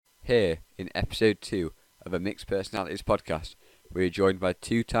Here, in episode 2 of a Mixed Personalities podcast, we are joined by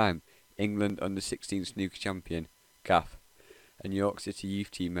two-time England under-16 snooker champion, Kath, and York City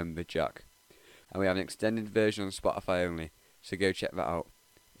youth team member, Jack. And we have an extended version on Spotify only, so go check that out.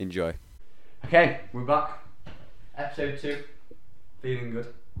 Enjoy. Okay, we're back. Episode 2. Feeling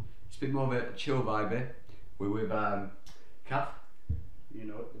good. It's been more of a chill vibe here. We're with Kath. You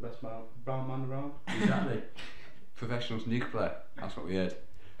know, the best brown man around. Exactly. Professional snooker player. That's what we heard.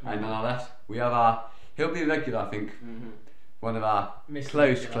 And on our left, we have our, he'll be a regular, I think, one of our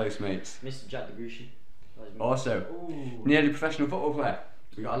close mates. Mr. Jack DeGrucci. Also, nearly professional football player.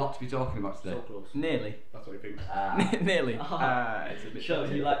 We've got a lot to be talking about today. So close. Nearly. That's what he thinks. Nearly. Oh. It's a bit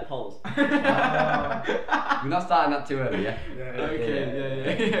Shows you like polls. We're not starting that too early, yeah?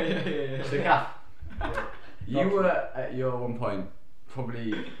 Okay, yeah. So, Kath, Yeah. you were at your one point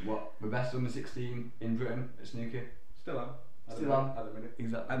probably, the best under 16 in Britain at snooker? Still am. Still am. At the minute.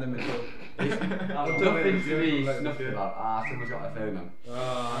 Exactly. And the middle. It's nothing to be snuffed about. Someone's got their phone on.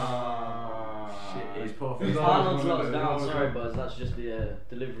 Shit, it's poor thing. Arnold's locked down, sorry Buzz, that's just the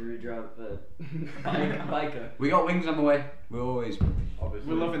delivery driver, biker. We got wings on the way. We're always.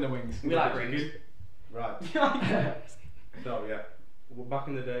 Obviously. We're loving the wings. We like rings. Right. So yeah, well, back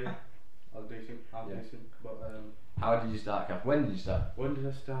in the day, I was decent. Yeah. Decent. But How did you start, Kath? When did you start? when did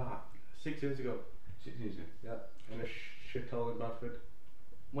I start? 6 years ago. 6 years ago. Yeah. In a shithole in Bradford.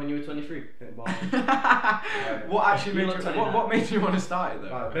 When you were 23? Hitting balls. What actually You made look you? 29. What made you want to start it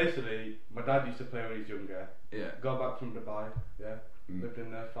though? Right, basically, my dad used to play when he was younger. Yeah. Got back from Dubai, yeah. Mm. Lived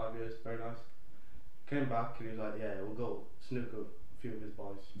in there 5 years, very nice. Came back and he was like, yeah, we'll go snooker, a few of his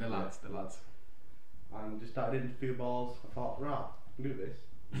boys. The lads. And just started hitting a few balls. I thought, right, I can do this.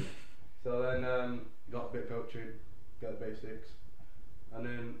 So then got a bit of coaching, got the basics. And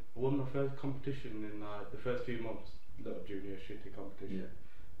then won my first competition in the first few months. Little junior shitty competition.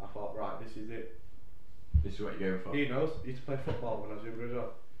 I thought, right, this is it. This is what you're going for. He knows, he used to play football when I was younger as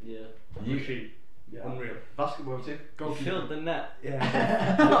well. Yeah. You Machine. Yeah. Unreal. Basketball too. You filled the net.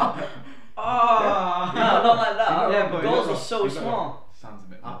 Yeah. No, not like that. Yeah, but goals you are know, so you know. small. Sounds a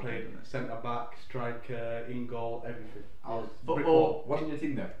bit. I played centre back, striker, in goal, everything. I was Football wasn't your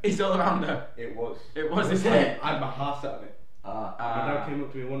thing though. He's all around there. It was. It was Was his it? head. I had my heart set on it. Ah. My dad came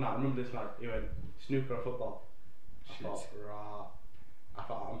up to me one night. I remember this night. He went, snooker or football? I Shit. thought, rah. I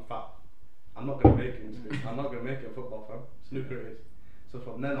thought, I'm fat. I'm not gonna make it in snooker. I'm not gonna make it in football, fam. Snooker it is. So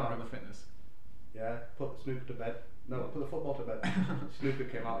from then Not on, the fitness. yeah, put snooker to bed. No, put the football to bed. Snooker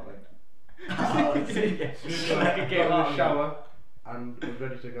came out of bed. Snooker Snooker came got out in of the shower and was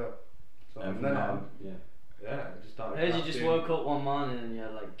ready to go. So And from then on, yeah. yeah, I just started. I heard you just practicing. woke up one morning and you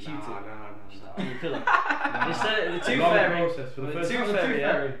had like Nah, Q-tip. nah. On your pillow. You said it, the tooth Long fairy. process for the The first tooth time. fairy,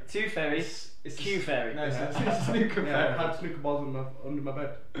 yeah. fairy. Tooth fairy. It's Q fairy. No, it's Yeah. a snooker Yeah, I player. had snooker balls under my bed.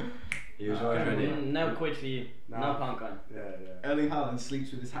 He was always ready. No quid for you. Nah. No pound coin. Yeah. Erling Haaland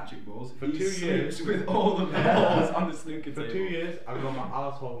sleeps with his hat-trick balls. For He 2 years. sleeps with all of the balls on the snooker For table. 2 years, I got my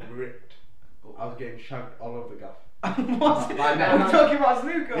arsehole ripped. I was getting shagged all over the gaff. What? By men. We're talking about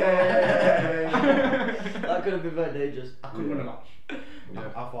snooker. Yeah. That could have been very dangerous. I couldn't win a match. Yeah.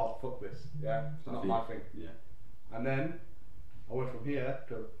 I thought, fuck this. Yeah, it's not my thing. Yeah. And then I went from here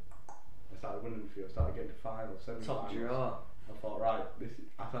to I started winning a few. I started getting to finals, Top semi-finals. draw. I thought, right,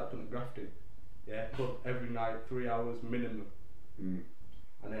 I started putting the graft in. Yeah, put every night 3 hours minimum, Mm.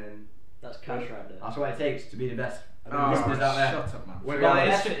 and then That's cash right there. That's what it takes to be the best. and Oh, then listeners out there. shut up, man. Wait, No, wait,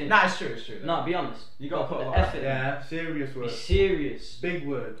 it's wait. true. Nah, it's true. No, be honest. You gotta put a the lot. effort in. yeah, serious Be words, serious. big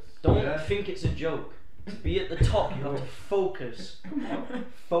words. Don't yeah? think it's a joke. To be at the top, you have to focus.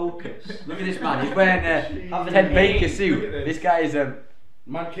 Focus. Look at this man. He's wearing a Have an Ted aim. Baker Look at suit. this. This guy is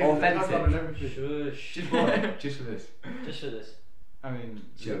Man came with the Authentic. tag on and everything. Shush. just bought it just for this. Just for this. I mean,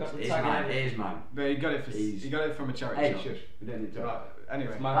 Jokes. the It is tag man. on It is man. but you got it He's- from a charity Hey, shop. shush. We don't need to Right. talk.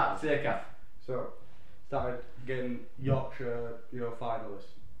 Anyway, It's my Back to the Kath. So, started getting Yorkshire,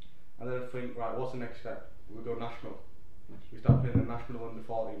 finalists. And then I think, right, what's the next step? We go national. We start playing the national under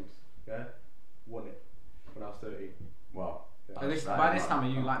 14s. Yeah? Won it when I was 13. Wow. Yeah. By this time, are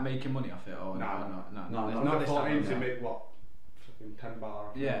you like making money off it or No. no? No, There's Under not this time. 14s, you no. make what? Fucking 10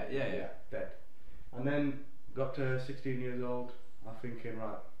 bar. Yeah. Dead. And then got to 16 years old. I'm thinking,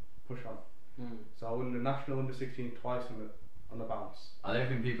 right, push on. So I won the national under 16 twice on the bounce. I don't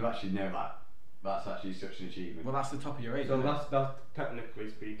think people actually know that. That's actually such an achievement. Well, that's the top of your age. So isn't it? that's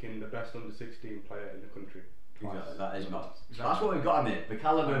technically speaking the best under 16 player in the country. Twice. Exactly, that is mad. Exactly. That's what we've got in it. The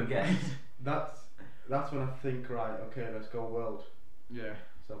calibre of guests. That's when I think, right, okay, let's go world. Yeah.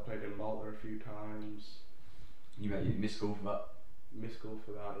 So I played in Malta a few times. You missed school for that. Missed school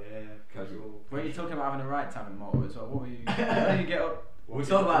for that, yeah. Casual. School. Were you talking about having a right time in Malta as well? What were you? How did you get up? We'll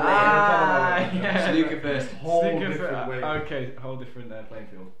talk about that later. yeah. Snooker first. Whole Snooker different way. Okay, whole different playing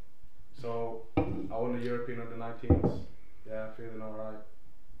field. So I won the European under 19s. Yeah, feeling alright.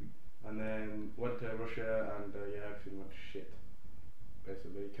 And then went to Russia and yeah, everything went to shit.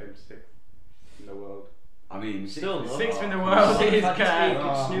 Basically, came sixth in the world. I mean, Still, though. Sixth in the world is Fantastic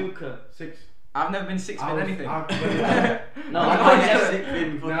good. snooker. Sixth. I've never been sixth in anything. No, No, I no, never. sixth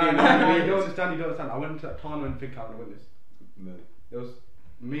in no, fucking. you don't understand. You don't understand. I went to that tournament thinking I'm gonna win this. No. It was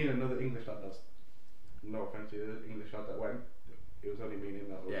me and another English lad. That's no offense to the English lad that went. It was only me and him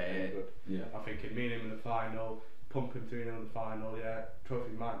that was Yeah, yeah. good. Yeah. I'm thinking me and him in the final, pumping 3-0 in the final. Yeah,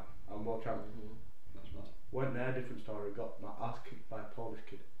 trophy man. I'm world champion. That's mad. Went there, different story. Got my ass kicked by a Polish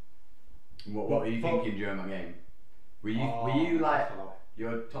kid. What were you thinking during that game? Were you like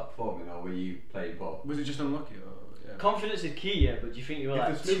your top performing, or were you playing ball? Was it just unlucky? Or, yeah. Confidence is key, yeah, but do you think you were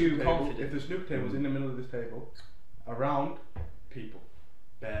like If the too snooker table, confident? if the snooker table was in the middle of this table, around people,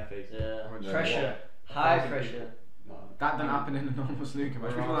 bare faces. Yeah, Yeah. pressure, high 1,000 pressure. people. No. That doesn't happen in a normal snooker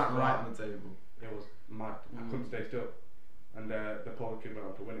match. People like right on the table. It was mad. I couldn't stay still. And the Polish kid went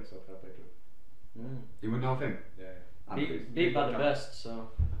on to win it, so fair play to him. You wouldn't know a thing. Yeah. Beat by the best, so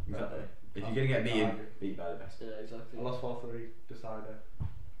Exactly. If you're gonna get beaten, beat by the best. yeah, exactly. I lost 4-3, decider.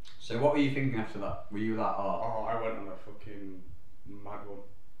 So what were you thinking after that? Were you like, oh, Oh, I went on a fucking mad one.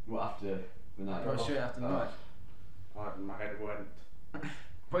 what after the night? Got straight after the Oh. match. My head went.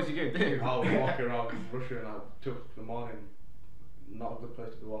 What did you go do? I was walking around Russia and I took the morning. Not a good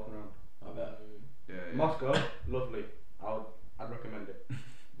place to be walking around. I bet. Yeah, yeah. Moscow, lovely. I'd recommend it.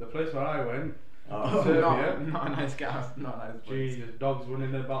 The place where I went, Oh, Serbia. not a nice gas. Not a nice place. Jesus, dogs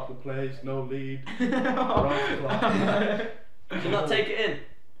running about the place, no lead. Do you not take it in?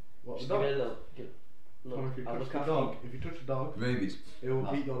 What the Just give dog? it a little. Tom, if you I'll touch look the after dog, if you touch the dog, Rabies. it will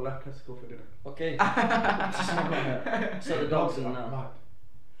No. eat your left testicle for dinner. Okay. So the dogs in are now. mad.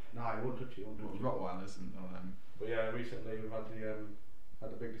 Nah, it won't touch you. It won't touch you. Rottweilers and all them. But yeah, recently we've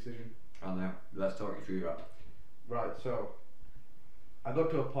had the big decision. I know. Let's talk you through that. Right, so I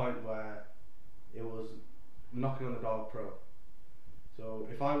got to a point where it was knocking on the door of pro. So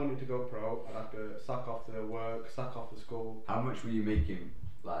if I wanted to go pro, I'd have to sack off the work, sack off the school. How much were you making,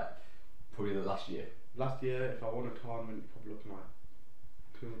 like, probably the last year? Last year, if I won a tournament, you're probably looking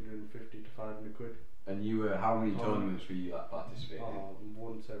at 250 to 500 quid. And you were, how many Tournament. tournaments were you like participating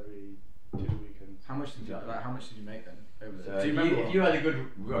Once every 2 weekends. How much did you Exactly. like? How much did you make then? Over in? there? So Do you remember? if you had a good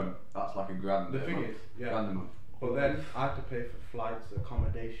run, that's like a grand. The a thing month. is, yeah. Grand a month. But then I had to pay for flights,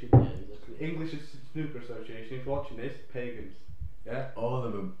 accommodation. Yeah, exactly. English Snooker Association, if you're watching this, pagans. Yeah? All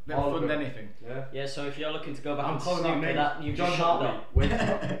of them. They all don't of fund them. anything. Yeah? Yeah, so if you're looking to go back I'm into calling out snooker, names. that you John just shut Hartley. that.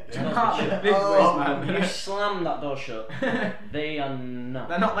 Wait. John Yeah. Hartley, the big Oh, waste man. You slam that door shut. They are not.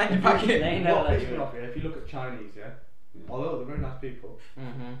 They're not letting you back in. They never What let pissed you me in. off, yeah, if you look at Chinese, yeah, Yeah. although they're very nice people,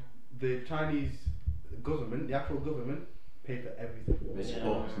 Mm-hmm. the Chinese government, the actual government, pay for everything. They Yeah.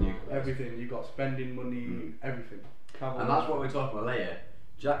 support snooker. Everything. You got spending money, everything. Travel. And that's what we're talking about later.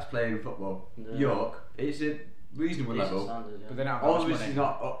 Jack's playing football. Yeah. York, it's a reasonable Decent level. standard, yeah. But they don't have that much Obviously money.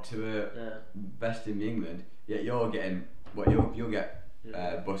 not up to the Yeah. best in England, yet you're getting what you'll get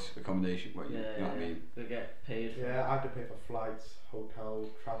Yeah. bus accommodation. What you know what I mean? They get paid. Yeah, I had to pay for flights, hotel,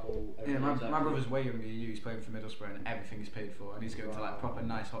 travel, Yeah, everything. my Exactly. brother's way younger than you. He's playing for Middlesbrough and everything is paid for. And he's going to like proper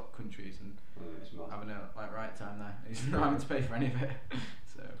nice hot countries and It's mad. having a like right time there. He's not having to pay for any of it,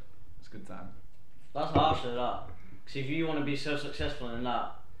 so it's a good time. That's harsh though, that. Because if you want to be so successful in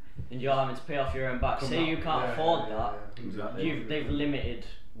that, and you're having to pay off your own back, Come say on. you can't Yeah, afford yeah, that, yeah. Exactly. they've limited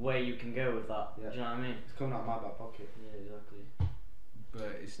where you can go with that. Yeah. Do you know what I mean? It's coming out of my back pocket. Yeah, exactly.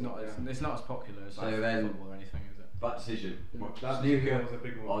 But it's not as Yeah. it's not as popular as So like then- football or anything, is it? That decision. What, That snooker decision was a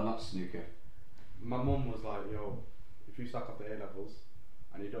big or one. not snooker? My mum was like, yo, if you suck up the A levels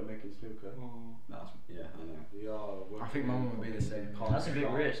and you don't make it in snooker, That's yeah, I know. you're working. I think my mum would be the same. That's a big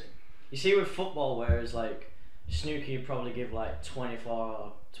risk. You see with football, whereas like snooker, you probably give like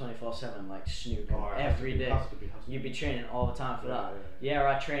 24/7 like snooker Oh, every day. Has to be. You'd be training all the time for Yeah, that. yeah,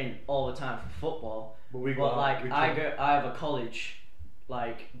 Yeah, I train all the time for football, But we but got like we I train- have a college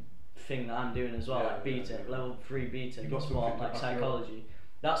like thing that I'm doing as well, Yeah, like yeah, BTEC, yeah. level 3 BTEC You got in sport, something to like back you up. psychology.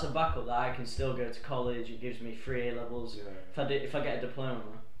 That's a backup that I can still go to college. It gives me 3 A levels. Yeah. If I get a diploma,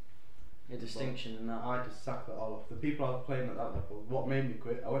 a distinction in that. I had to sack that all off. The people I was playing at that level, what made me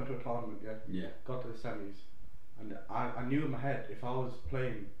quit, I went to a tournament, yeah, Yeah. got to the semis, and I knew in my head if I was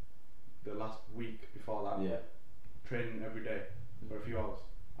playing the last week before that, Yeah. training every day for a few hours,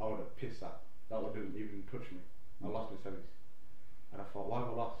 I would have pissed that. That wouldn't even touch me. I lost my semis. And I thought, why have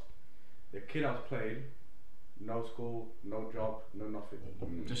I lost? The kid I was playing, no school, no job, no nothing.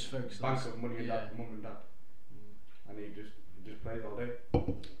 Just focus on Bank of money and yeah. dad, mum and dad. And he just just plays all day.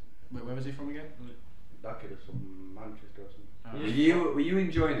 Wait, where was he from again? That kid is from Manchester or something. Were you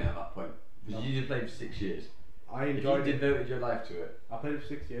enjoying it at that point? Because you just played for 6 years. I If enjoyed you it. devoted your life to it. I played for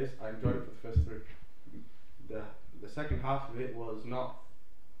 6 years. I enjoyed it for the first 3. The second half of it was not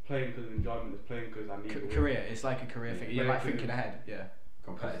playing because of enjoyment. It's playing because I need to win. Career. It's like a career thing. You're Yeah, like yeah. thinking ahead. Yeah.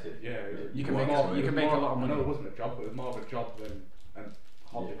 Competitive. Yeah, You can it was make more- you it can was make a more- lot of I know money. it wasn't a job, but it was more of a job than a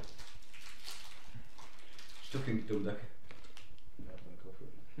hobby. Yeah. Stuck in double decker. Yeah, I'm gonna go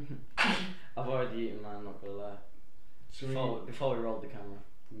for it. I've already eaten mine, not gonna lie. Before we rolled the camera.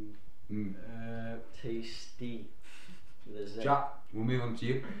 Tasty. With a Z. Jack, we'll move on to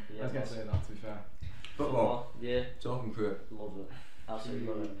you. Yeah, I was going to say that, to be fair. Football. Yeah, Talking through it. love it. Absolutely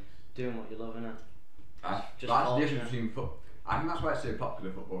love it. Doing what you love, innit? That's Just the fortunate. difference between football. I think that's why it's so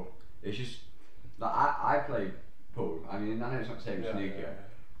popular, football. It's just like I play pool. I mean, I know it's not the same as snooker,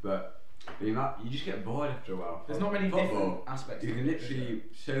 but you just get bored after a while. There's not many different Football, aspects. you of can it, is literally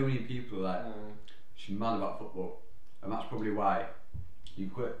so many people like just mad about football, and that's probably why you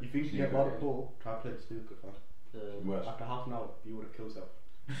quit. You think you snooker get bored again. of pool? Try playing snooker, fam. Worse. After half an hour, you would have killed yourself.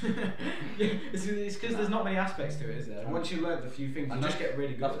 Yeah, it's because there's not many aspects to it, is there? Once you learn the few things, you And just get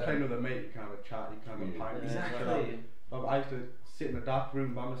really good That's at playing it. with a mate. You can have a chat. You can have a Yeah. pint. Exactly. I used to sit in a dark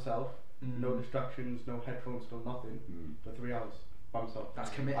room by myself. Mm. No distractions, no headphones, no nothing. Mm. For 3 hours by myself. That's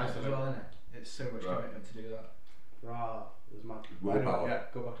commitment as Isolated. well, isn't it? It's so much Right. commitment to do that. Rah, it was mad. Willpower. Yeah,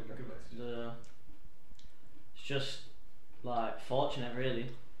 go back to Jack. It's just like fortunate, really,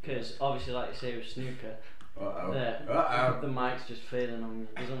 because obviously, like you say, with snooker, the mic's just fading on me.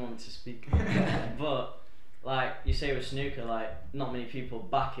 It doesn't want me to speak. But like you say with snooker, like not many people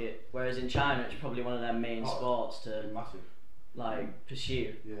back it. Whereas in China, it's probably one of their main sports to Massive. like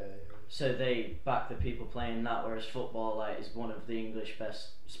pursue. Yeah. So they back the people playing that. Whereas football, like, is one of the English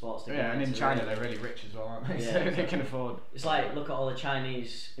best sports to get Yeah, and in into, China really. they're really rich as well, aren't they? Yeah, So they exactly. can afford. It's like look at all the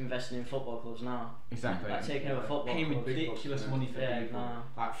Chinese investing in football clubs now. Exactly. Like taking over football Paying clubs. ridiculous money for Yeah, people. no.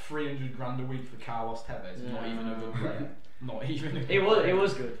 Like 300 grand a week for Carlos Tevez. Not Yeah. even a good player. Not even. A good It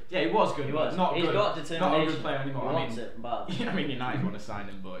was player. good. Yeah, he was good. He but was. Not He's good. got Not a determination. good player He anymore. wants it bad. I mean, United want to sign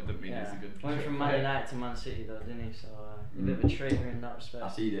him, but it doesn't mean he's a good player. Went from Man United to Man City though, didn't he? So a bit of a traitor in that I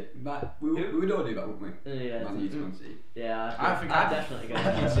respect. see it. But we would all do that, wouldn't we? Yeah, Man U to Man City. yeah. I think I'd I'd definitely go.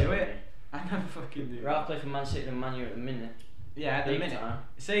 fucking to do Man it. City. I never fucking do. Rather play for Man City than Man U at the minute. Yeah, at the Big minute. time.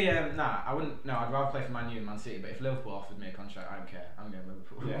 Say, I wouldn't. No, I'd rather play for Man U and Man City. But if Liverpool offered me a contract, I don't care. I'm going to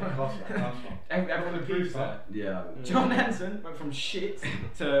Liverpool. Yeah, class one. Everyone agrees Keeper. that. Yeah. John Henson went from shit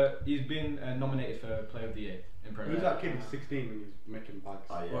to he's been nominated for Player of the Year in Premier Who's League. that kid? He's 16 and he's making bags.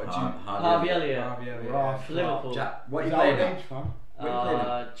 Oh, yeah. What, Harvey Elliott. Harvey Elliott. Rah, For Liverpool. Jack, what He's you our playing at? age, fam. What you playing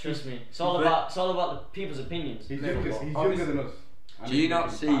at? Trust me. It's all about the people's opinions. He's Liverpool. younger Obviously. than us. And Do you he's not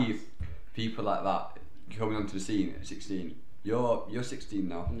making see bags. people like that coming onto the scene at 16? You're 16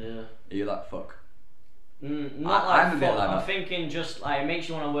 now. Yeah. Are you like fuck? Not I'm like a bit fuck, like I'm that. thinking just like it makes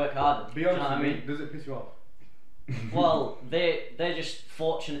you want to work harder. Be Do you know honest what I with mean? me, does it piss you off? Well, they're just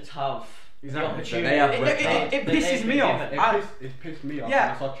fortunate to have Exactly. the opportunity. They have It- worked it- hard. it that pisses they've me been off. given. It pissed me off.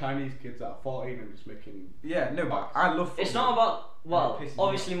 Yeah. I saw Chinese kids that are 14 and just making. Yeah, no, but I love football. It's not about well, It pisses me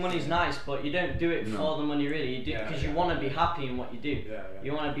obviously off. money's nice, but you don't do it No. for the money really. You do Yeah, because yeah. you want to be happy in what you do. Yeah.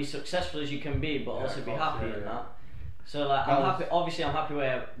 You want to be successful as you can be, but Yeah, also of be course, happy yeah, in yeah. that. So like That I'm was- happy. Obviously, I'm happy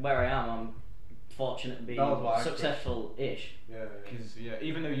where I am. I'm fortunate to be That was what I successful-ish. Yeah. Because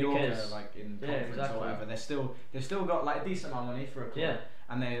even though York Because- are like in yeah, conference exactly. or whatever, they've still got like a decent amount of money for a club, Yeah.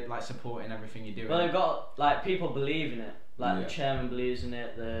 and they're like supporting everything you do. Well, they've got like people believe in it. Like Yeah. the chairman believes in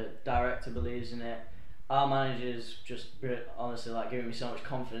it, the director believes in it. Our managers just honestly like giving me so much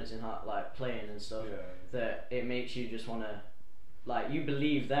confidence in how, like playing and stuff that it makes you just want to like you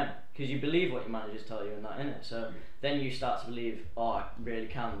believe them because you believe what your managers tell you and that innit. So then you start to believe, oh, I really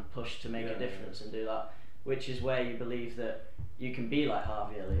can push to make Yeah, a difference and do that, which is where you believe that you can be like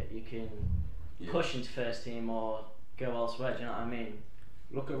Harvey Elliott. You can push into first team or go elsewhere. Do you know what I mean?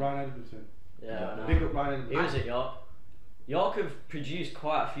 Look at Ryan Edmondson. Yeah. I know. Big up Ryan He Edmondson. was at York. York have produced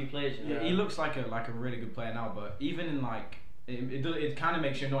quite a few players. You know? Yeah, he looks like a really good player now, but even in like it kind of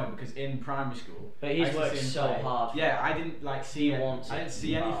makes you annoyed because in primary school, But I he's used to worked see him so play. hard. for Yeah, it. I didn't like see He it. wants I it didn't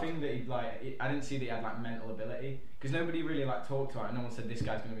see hard. anything that he'd like. I didn't see that he had like mental ability because nobody really like talked about it. No one said this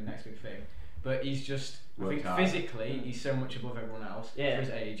guy's going to be the next big thing. But he's just, I Worked think hard. physically, he's so much above everyone else Yeah. for his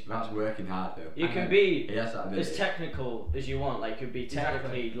age. That's working hard though. You I can know. be He has that ability. as technical as you want. Like you could be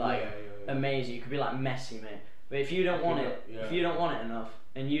technically Exactly. like Yeah. amazing. You could be like Messi, mate. But if you don't want Yeah, it, yeah. if you don't want it enough,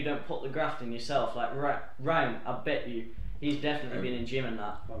 and you don't put the graft in yourself, like Ryan, I bet you, he's definitely been in gym and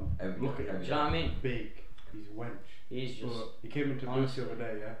that. Look at him. Do you know what I mean? Big. He's wench. He's just. He came into booth Honestly. the other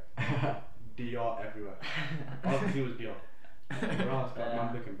day, yeah. Dior everywhere. All I could see was Dior. Ross got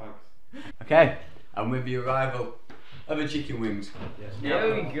man picking bags. Okay, and with the arrival of the chicken wings. Yes.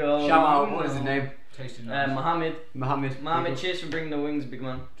 There we go. Shout out, what is his name? Tasting nice. Mohammed. Mohammed. Cheers for bringing the wings, big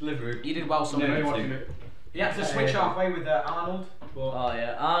man. Delivery. He did well. No, Hey, you watching too. it. He had to switch halfway with Arnold. But Oh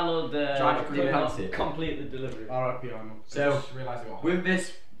yeah, Arnold Tried to did not fancy it. complete the delivery. R.I.P. Arnold. I So, just realised it was. with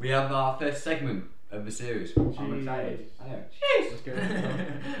this, we have our first segment of the series. I'm excited. I know. Let's get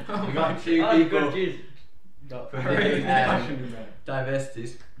it. Oh We my got two Oh, people good cheers. Got- from Really the passionate, man.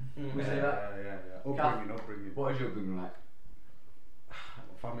 diversities. Mm. We Yeah, say that. yeah. Upbringing. What is your upbringing like?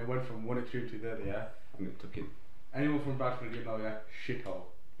 Family went from one extreme to the other, yeah. I'm gonna tuck it. Anyone from Bradford, you know, yeah, shithole.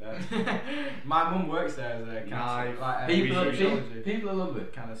 Yeah. My mum works there as a Nice. counsellor, like People are, sociology people are lovely,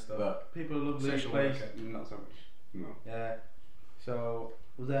 kind of stuff. but People love this Social place, worker. not so much. no. Yeah. So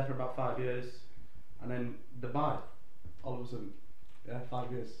was there for about 5 years, and then Dubai, all of a sudden, yeah,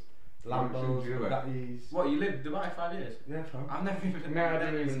 5 years. Lambos, Zero. Bugattis. What, you lived in Dubai 5 years? Yeah, fam. I've never even. No, I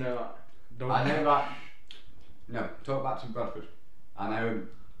didn't even know that. Don't. I know that. No, talk back to Bradford. I know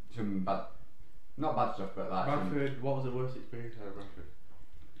some bad, not bad stuff, but like Bradford. What was the worst experience out of Bradford?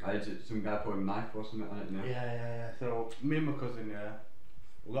 I had some guy put a knife or something on it. You know? Yeah. So me and my cousin, yeah,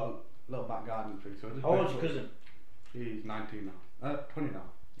 we got a little back garden thing. So just How old's your cousin? He's 19 now. 20 now.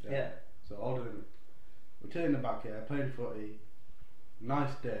 Yeah. So older than me. We're chilling in the back here, playing footy.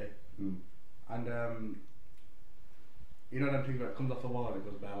 Nice day. Mm. And you know them things that comes off the wall and it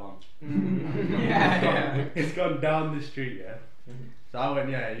goes bare long. Yeah. It's gone down the street, yeah. Mhm. So I went,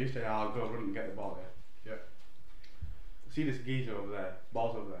 yeah, you say I'll go run and get the ball, yeah. See this geezer over there,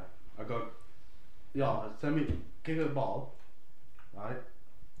 ball's over there. I go, yo, send me, kick the ball, right?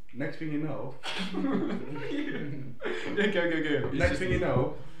 Next thing you know, Go. next thing you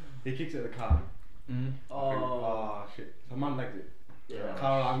know, he kicks it at the car. Mm. I think, oh shit. So man legs it. Yeah.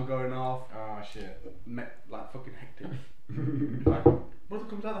 Car alarm going off, Oh shit. like fucking hectic. Like, brother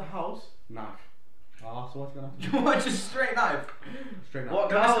comes out of the house, knife. Oh, so what's gonna happen? What, just straight knife? Straight knife. What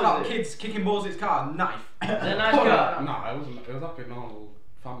Don't car mess about was it? kids kicking balls at his car, knife. Is it a nice car? No, it wasn't. It was like a normal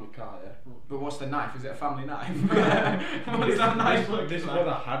family car, yeah. But what's the knife? Is it a family knife? What is that knife look This like?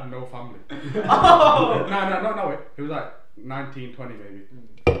 brother had no family. Oh! No. He was like 19, 20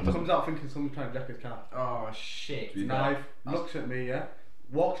 maybe. Comes out thinking someone's trying to jack his car. Oh shit. Yeah. Knife, looks at me, yeah.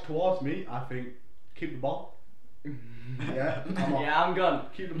 Walks towards me, I think, keep the ball. Yeah, I'm off. Yeah, I'm gone.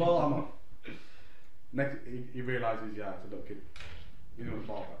 Keep the ball, I'm off. Next, he realises, yeah, it's a little kid. He's gonna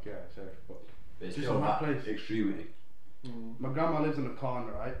ball back, yeah, safe. But It's Just still on that that place. extremity. my grandma lives in the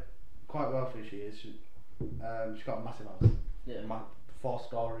corner, right? Quite wealthy she is. She's got a massive house. Yeah. 4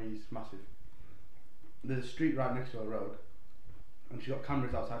 stories, massive. There's a street right next to her road, and she's got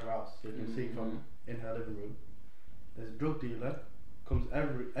cameras outside her house, so you can see from in her living room. There's a drug dealer, comes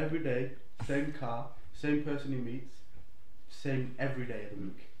every day, same car, same person he meets, same every day of the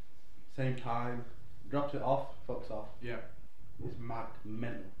week, same time, drops it off, fucks off. Yeah. It's mad,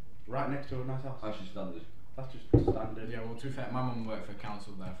 mental. Right next to a nice house. That's just standard. That's just standard. Yeah, well, to be fair, my mum worked for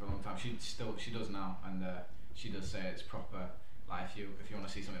council there for a long time. She does now, and she does say it's proper. Like if you want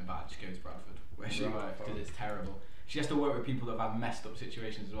to see something bad, just go to Bradford, where she Right, works, because fine. it's terrible. She has to work with people that have had messed up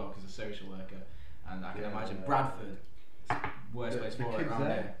situations as well, because a social worker, and I can Yeah, imagine yeah. Bradford, worst place The for it kids around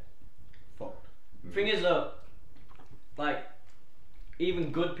there. here. Fucked. Thing is though, like,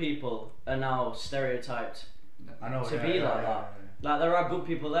 even good people are now stereotyped. I know. To yeah, be yeah, like yeah, that. yeah. Like, there are good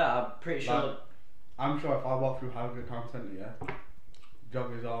people there. I'm pretty sure. Like- I'm sure if I walk through Harrogate Town Centre, yeah,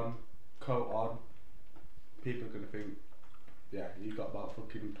 joggers on, coat on, people are gonna think, yeah, you've got about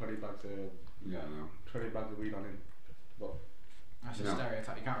fucking 20 bags of weed on him. But That's a No.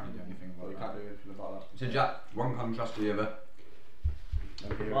 stereotype. You can't really do anything well, about you that. can't do anything about So Jack, one contrast to the other.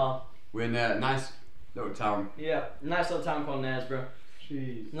 that. Okay. Well, We're in a nice little town. yeah, nice little town called Knaresborough.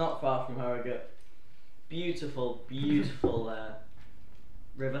 Jeez. Not far from Harrogate. Beautiful, beautiful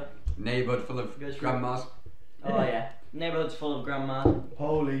river. Neighbourhood full of Goes through. grandmas. Oh yeah, neighbourhood's full of grandmas.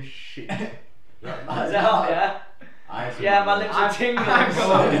 Holy shit. Is that hot, yeah? Yeah, my lips are tingling.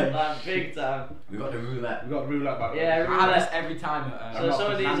 Like big time. We got the roulette. We've got roulette back. Yeah, I have roulette. this every time. So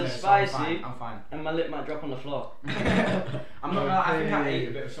some of these are Nando's, so spicy. I'm fine. And my lip might drop on the floor. I'm not gonna. I think I ate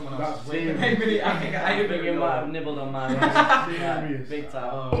a bit of someone else's That's wing. serious. Maybe I think I I ate a think bit. you of might yours. have nibbled on mine. Yeah, Serious. big time.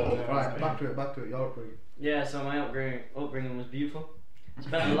 Oh, Right, back to it, your upbringing. Yeah, so my upbringing was beautiful.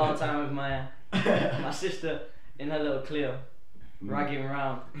 Spent a lot of time with my my sister in her little Clio, ragging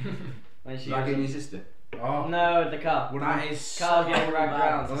around when she Ragging your was. sister. Oh, No, the car. What That about- is Carl so getting ragged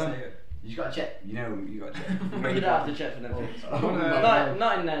bad round. to say it. You got to check. You got to check. You don't have to check for them things. Oh,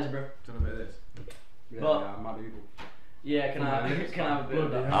 Not in Knaresborough. Done a bit of this. yeah, but- yeah, mad evil. Yeah, can I have a bit of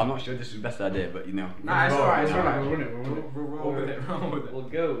Bloody that? hell. I'm not sure this is the best idea, but you know. Nah, it's alright, it's We'll alright. run it, we'll run it. We'll roll with it, roll with it. We'll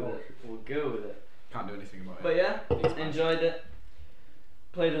go with it. We'll go with it. Can't do anything about it. But yeah, enjoyed it.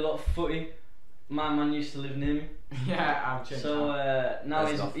 Played a lot of footy. My man used to live near me, Yeah, I've changed. so now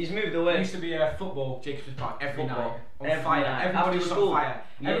That's enough. he's moved It away. used to be football, Jacobs Park, every Football. night. On Every fire. night. Everybody After was school. on fire.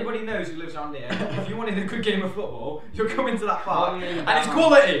 Yeah. Everybody knows who lives around here. If you wanted a good game of football, you'll come into that park. Come in And that it's man.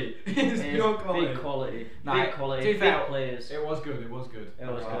 quality. It's It's pure quality. big quality, Nah, big to quality, be big fair, players. It was good, it was good. It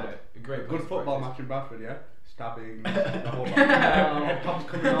was good. A great Good place to football practice. match in Bradford, yeah? Stabbing, the whole lot. Head tops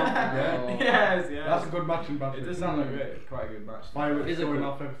coming off, yeah? Oh. Yes, yes. That's a good match in Bradford. It does sound like quite a good match. Fireworks Is it going good?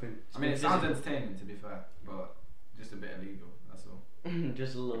 off, everything. I mean, it Is sounds it- entertaining to be fair, but just a bit illegal, that's all.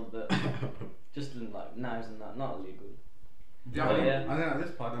 Just a little bit, just like knives and that, not illegal. Do you Oh, have any, yeah. And then at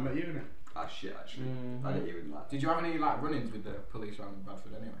this point, I met you in it. Ah, shit, actually. Mhm. I didn't even like. Did you have any like run-ins with the police around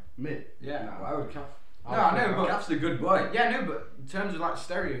Bradford anyway? Me? Yeah. No. Why would Calf? No, I know, but Calf's a good boy. yeah, no, but in terms of like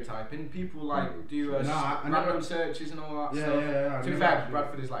stereotyping, people like do No, I random never- searches and all that Yeah, stuff. yeah. I To be never fair, actually-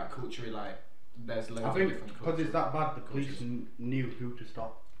 Bradford is like culturally like there's loads I of think different because cultures. it's that bad, the police Cultures. knew who to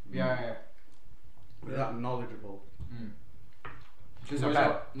stop. Yeah. They're that knowledgeable. Because I there's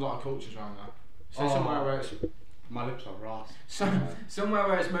bet. a lot of cultures around there. So Oh. somewhere where it's My lips are rasped. somewhere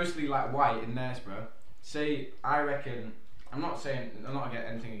where it's mostly like white in Knaresborough. Say, I reckon. I'm not against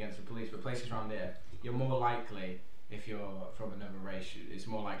anything against the police, but places around here, you're more likely if you're from another race, it's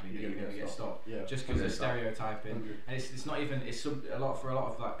more likely that you're going to get stopped. Yeah. Just because of 100%. stereotyping, 100. and it's not even for a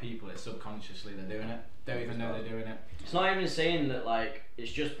lot of like people, it's subconsciously they're doing it. Don't even know they're doing it. It's not even saying that like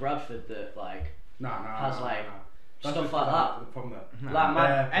it's just Bradford that like Nah. Has, like, That's stuff just like that. From there. Like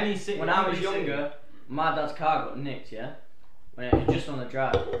my, Any city. when I was any city. younger, my dad's car got nicked. Yeah, when it was just on the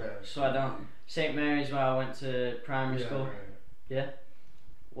drive. Yeah. So I don't. St Mary's where I went to primary school. Yeah.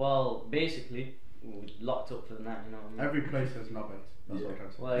 Well, basically, we were locked up for the night. You know what I mean? Every place has knobheads. That's what I'm trying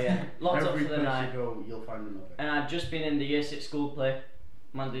to say. Well, yeah, locked up Every for the place night. you go, you'll find a knobhead. And I'd just been in the year 6 school play.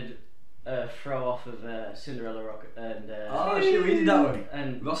 Man did a throw off of Cinderella Rock and Oh shit, we did that one.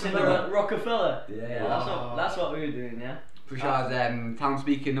 and Rockefeller. Cinderella Rockefeller. Yeah. That's what we were doing. Yeah. Pretty sure I was town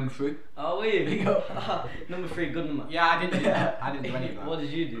speaking number 3. Oh, were you? Big up. Number 3, good number. Yeah, I didn't do that. I didn't do any of that. What did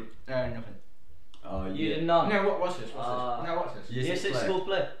you do? Nothing. Oh You yeah. did not. No, what's this? Uh, No, what's this? Year Year six 6 play. school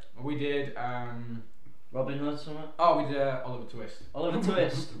play. We did. Robin Hood, something. Oh, we did Oliver Twist. Oliver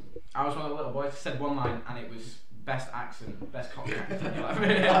Twist. I was one of the little boys. Said one line, and it was best accent, best Cockney accent.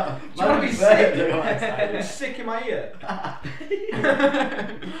 Do you want to be sick? Sick in my ear.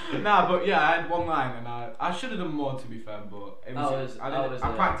 Nah, but yeah, I had one line, and I should have done more to be fair, but it was.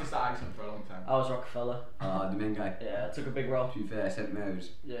 I practiced that accent for a long time. I was Rockefeller. The main guy. Yeah, I took a big role. To be fair, St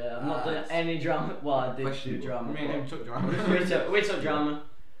Mary's. Yeah, I've not done That's any drama. Well, I did do questionable. drama. Me and him took drama. we took drama.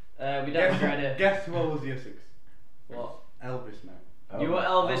 We don't have a idea. Guess who I was year 6? What? Elvis now. You were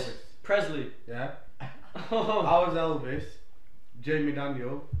Elvis Presley. Yeah. Oh. I was Elvis, Jamie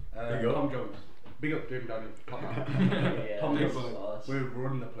Daniel, Big up. Tom Jones. Big up Jamie Daniel. Top man. Yeah, Tom it Jones. was. We were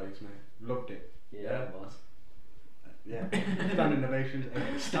running the place, mate. Loved it. Yeah, it was. Yeah. Standing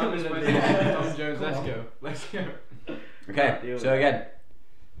ovations. Standing Tom ovations. Jones, Come let's on. go. Let's go. Okay, Deal so with again,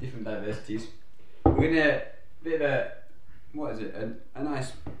 different diversities. We're gonna bit of a what is it? A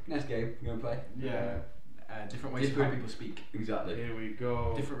nice game we're gonna play. Yeah. Different ways of how people speak. Exactly. Here we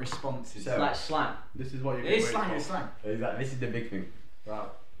go. Different responses. So- Like slang. This is what you're It is waiting slang. for. It's slang. Exactly. This is the big thing. Right.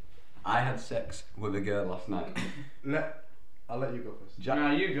 I had sex with a girl last night. I'll let you go first. Jack,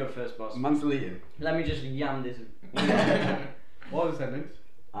 No, you go first, boss. man's deleted. Let me just yam this. What was the sentence?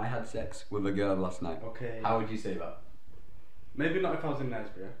 I had sex with a girl last night. Okay. How would you say that? Maybe not if I was in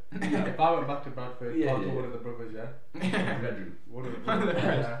Knaresborough, yeah. If I went back to Bradford, Yeah, talked to yeah. one of the brothers, yeah. Bedroom. One of the One of the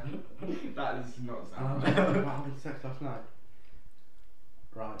brothers, brothers. That is not And I was sound. like, "Wow, I had sex last night."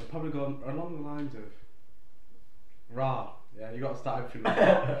 Right, they've probably gone along the lines of rah. Yeah, you got to start everything. Like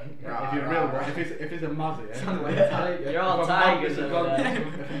that. Rah, if you're rah, real, rah. if it's a mazzy, yeah. Sounded like a tiger. You're all If a madness tigers has over gone- there.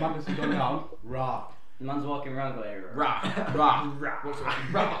 If a madness has gone down, rah. The man's walking around going, Rah, rah, rah. What's it?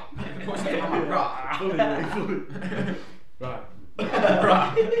 Rah. What's it? Rah. Fully, mate, fully. Right.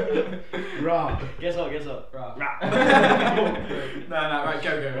 Rah. Rah. Guess what? Rah. No, right,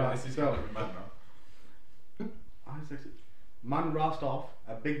 go. Right, This is so- going mad now. I had sex. Man rast off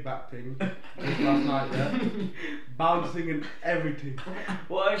a big back thing just last night, yeah. Bouncing and everything.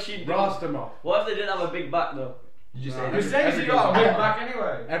 What if she? Rast him off. What if they didn't have a big back though? You just No. say Who says you got a big back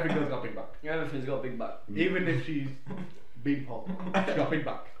anyway? Every girl's got a big back. Everything's got a big back. Even if she's beanpole, she's got a big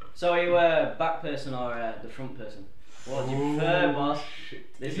back. So are you a back person or the front person? What do you prefer, boss?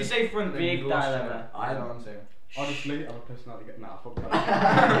 Shit. This If you is say front, then big you lost dilemma. it. I know what I'm saying. Honestly, I'm a personality getting fuck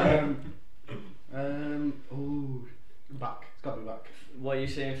that. Oh, Back. It's got to be back. What are you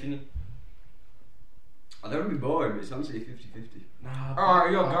saying, Finny? I don't want to be boring, but it's honestly 50-50. Nah. Oh,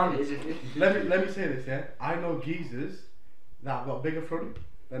 you're gone. Is it 50-50? Let me say this, yeah. I know geezers that have got bigger front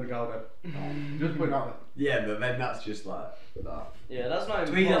than Galvin. Just put it out Yeah, but then that's just like that. Yeah, that's not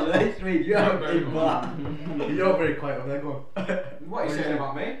even Tweed on possible. this, Tweed, you're big black. there. You're very quiet over there. Go on. What are you saying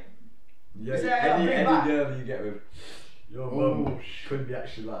about me? Yeah, Is it a any big black? girl that you get with your Oh, mum could be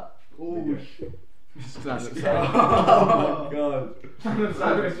actually that. Oh bigger. shit. Oh my god.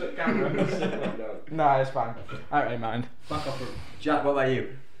 Nah, it's fine. I don't mind. Back up. Jack, what about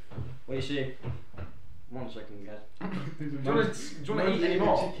you? What you see? 1 second, guys. Do you want to eat any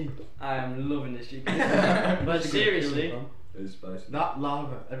more? I am loving this chicken. But seriously, It's spicy. That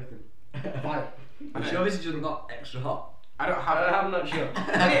lava, everything. Fire. I'm sure this is just not extra hot. I don't have. I'm not sure.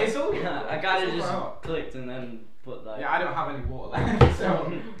 Yeah, it's all. I kind of it's all just quite hot. clicked and then put like. Yeah, I don't have any water left,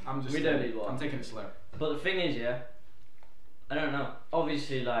 so I'm just. We don't need water. I'm taking it slow. But the thing is, yeah, I don't know.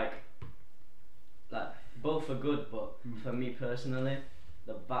 Obviously, like both are good, but for me personally,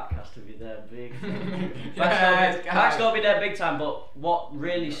 the back has to be there big. Back's gotta be there big time. But what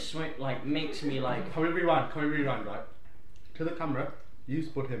really makes me like. Can we rewind, right? To the camera, you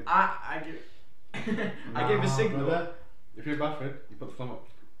spot him. I give. I gave a signal. Brother, if you're Bradford, you put the thumb up.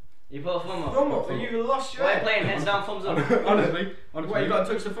 You put a thumb up. Thumb up, and you lost your Why are you head. playing heads down, thumbs up? Honestly. What, you got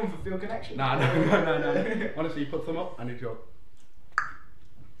to touch the phone for field connection? Nah. Honestly, you put thumb up and you go.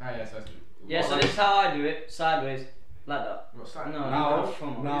 Ah, yes, that's Yeah, so this is how I do it, sideways, like that. What's that? No, Now, no, thumb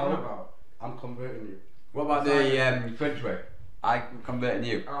up. What are you on about? I'm converting you. What about the French way? I'm converting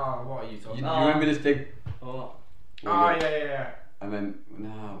you. Oh, what are you You, talking you about? remember this thing? Oh. Oh, yeah. And then, no,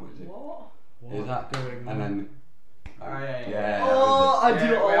 what is it? What? Is that? going And then. Oh, yeah. Yeah. Oh, I Yeah,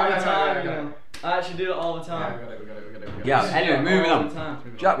 do it all wait, I the got it, time. I got it. You know. I actually do it all the Yeah, time. we got it. Yeah, I do anyway, it moving all on. the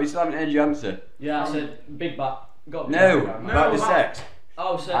time. Jack, we still haven't heard your answer. Yeah, I said big back. Got No, big back. about the No, sex.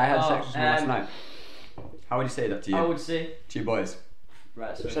 Oh, so I had sex with someone last um, night. How would you say that to you? I would say To your boys.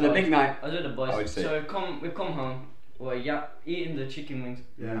 right. So, So the big night. I was with the I would boys. say. So we've come home. We're eating the chicken wings.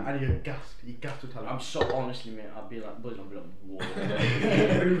 Yeah, and you're gassed. You gassed to tell I'm him. so honestly, mate. I'd be like, boys, I'd be like, whoa.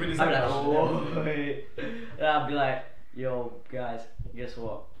 I'd be like, whoa. And I'd be like, yo, guys, guess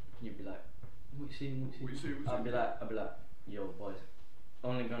what? You'd be like, what you see? I'd be like, yo, boys,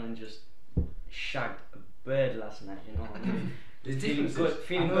 only gone and just shagged a bird last night. You know what I mean? Feeling good,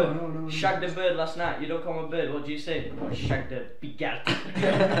 feeling good. No. Shagged a bird last night. You don't call him a bird. What do you say? I shagged a big gal.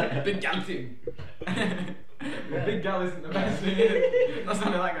 Big gal thing. Big gal isn't the best thing, is it? That's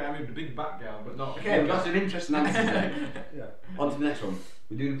not like that. I mean, the big back gal, but not. Okay, we've got some interesting answers there. Yeah. On to the next one.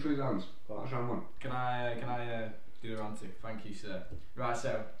 We're doing 3 rounds. That's round 1. Can I do the round 2? Thank you, sir. Right,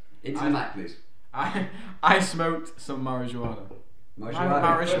 so Into the mic, please. I smoked some marijuana.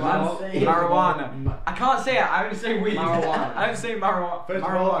 Marijuana. Marijuana. I can't say it. I only say weed. Marijuana. I don't say marijuana. First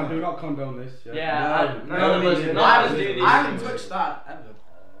of all, I do not condone this. Yeah, No, none of us do these I haven't things. touched that ever.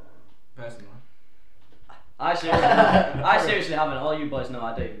 Personally. I seriously haven't. All you boys know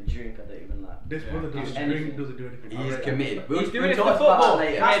I don't even drink. I don't even like. This brother doesn't Anything. drink, doesn't do anything. He is committed. We'll, He's doing we'll it for talk the about football. that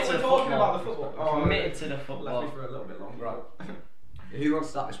later. That's Committed what to we're talking football. about, the football. Committed to the Left me football. for a little bit longer. Right. Who wants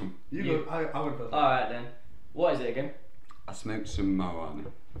to start this one? You You. go. I went first. Alright then. What is it again? I smoked some marijuana.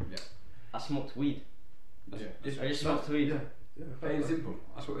 I smoked weed. That's Yeah. just I just smoked weed. Yeah. plain and simple.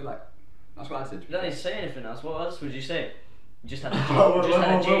 That's what we like. That's what I said. You don't need to say anything else. What else would you say? You just had a Oh, just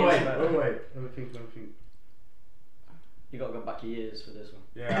had a jeans, wait. but- Let me think. You gotta go back years for this one.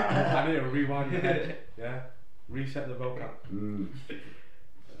 Yeah, I need to rewind the head. Yeah. Reset the vocab.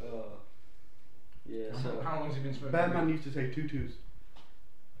 Yeah. So. How long has he been smoking? Bearman used to say tutus.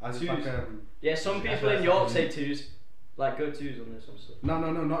 As Twos? like Yeah. Some people in York say twos. Like go twos on this one. So. no,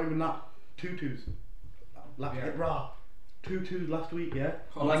 not even that. Tutus. Like Yeah. raw. Tutus last week, yeah.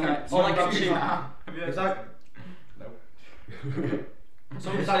 Or like a Sometimes two. It's like No. it's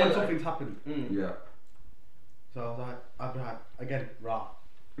Some like say when like. something's happened. Yeah. So I was like, I'd be like, again, raw.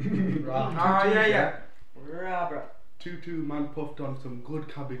 Oh, Raw. yeah. Rah, bruh. Tutu man puffed on some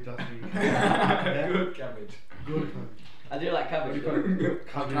good cabbage last week. Yeah? Good cabbage. Good cabbage. I do like What do you cabbage. call though. it?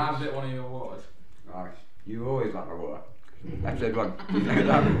 Can I have one of your waters? Alright. You always like my water. Episode 1.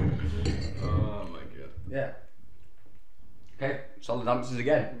 Oh my god. Yeah. Okay, solid answers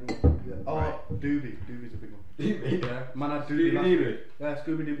again. Yeah. Oh, Right. Doobie. Doobie's a big one. Doobie? Yeah. Man had Doobie last Doobie. week. Yeah,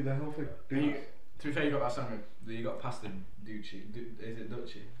 Scooby Dooby, the whole thing. You, Doobie. to be fair, you got that song. You got past the Ducci. Is it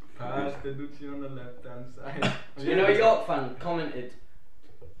Ducci? Past the Ducci on the left hand side. You know, a York fan commented.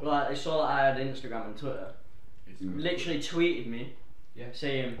 Like they saw that I had Instagram and Twitter. Literally tweeted me, Yeah.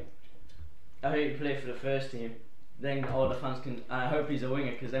 saying, "I heard you play for the first team. then all the fans can. And I hope he's a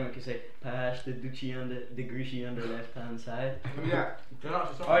winger because then we can say pass the Ducci on the Grishy on the left hand side. Yeah, they're not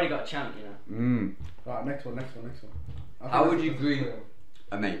just I already got a chant, you know. Right, next one. How would you greet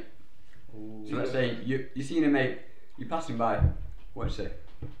a mate? Ooh. So let's say you seen a mate, you're passing by, what do you say?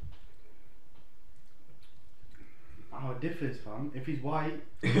 How it differs, fam. If he's white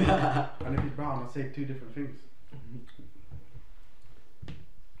and if he's brown, I'll say two different things.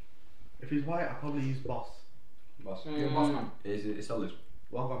 If he's white, I'll probably use boss. Boss. You're a boss man. It's solid.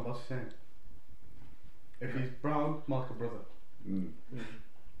 Well done, boss. Saying. If he's brown, mark a brother.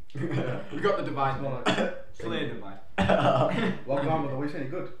 We got the divide. It's more like, Clear divide. well done, brother. What are you saying?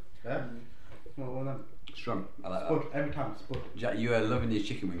 Good. Yeah. Well done. Strong. I like Spud. that. Every time, spud. Jack, you are loving these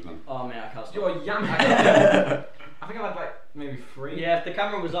chicken wings, man. Oh man, I can't stop. You're a yam. I think I had like maybe 3. Yeah, if the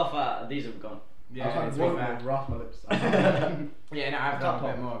camera was off, these have gone. Yeah, I was to be like, fair. one rasp my lips. Yeah, no, I've Top got a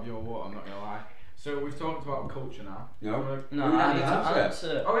bit top. more of your water, I'm not gonna lie. So we've talked about culture now. No? No, Who I did need to that?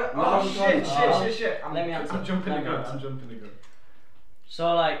 answer. Oh, yeah. No, Oh, I'm shit. Let me answer. I'm jumping the Let me gun. answer. I'm jumping the gun.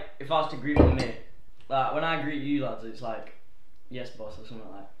 So like, if I was to greet my mate, like when I greet you lads, it's like, yes boss or something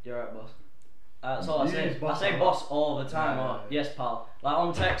like, you're right boss. That's all I You say. use boss I say a lot. boss all the time, Yeah, or yeah. yes pal. Like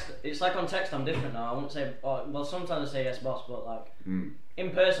on text, it's like on text I'm different now. I won't say, well sometimes I say yes boss, but like in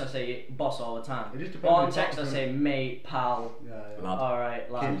person I say boss all the time. It just depends But on on the text I topic, say mate, pal, Yeah, yeah. Lad.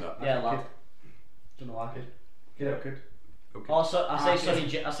 alright, lad, Kid. yeah I say lad. kid. Don't know why kid. Kid. Kid. Okay. Also I say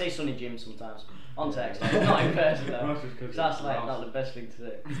kid. I say Sonny Jim sometimes on text, not in person though. Ross is 'cause 'Cause that's it's like Ross. not the best thing to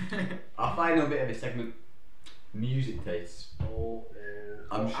say. I'll find a bit of a segment. Music tastes.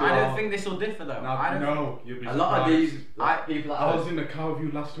 I'm sure. I don't think this will differ though. No, I don't no, you'll be a lot of surprised. these like, people that I was in the car with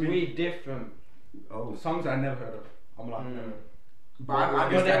you last week. We different. oh, Songs I never heard of. I'm like, Mm. never. But I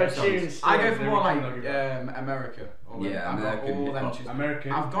But there go are songs. tunes. I go still. for They're more like original, like America. Or Yeah, I've got American all them hip-hop. tunes.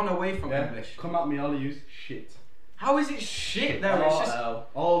 American. I've gone away from yeah. English. Come at me, I'll use shit. How is it shit though? It's just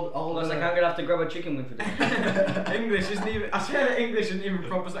All Looks the. like I'm gonna have to grab a chicken wing for this. English isn't even. I swear that English isn't even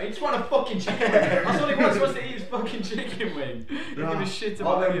proper. He just want a fucking chicken wing. That's all he wants. Wants to eat his fucking chicken wing. He don't give a shit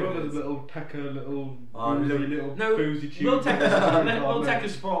all about them any of brothers, this. little Tekker, little Oh, boozy, little- little No, boozy tunes. Lil Oh,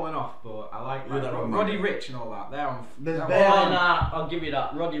 Tecca's fallen off, but I like Yeah, that one, Roddy man. Rich and all that. They're on. There's they're bare- Oh on- nah, I'll give you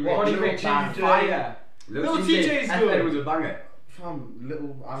that. Roddy Rich. Roddy Little Rich on TJ. fire. Little TJ is FN good. was a banger. Fam,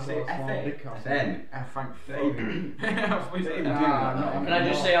 little. I Say got a small FA. dick house. FN. And Frank Fabian. Fabian. Nah, Can I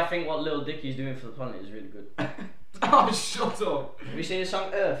just say I think what Lil Dicky's doing for the planet is really good. Oh, shut up. Have you seen the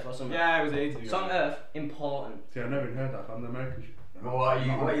song Earth or something? Yeah, it was ages ago. Song Earth, important. See, I've never even heard that. Fam, the American shit. Well, what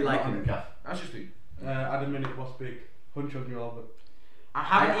are you liking, the calf? That's just big. Adam Minute was big. Hunch of your album. I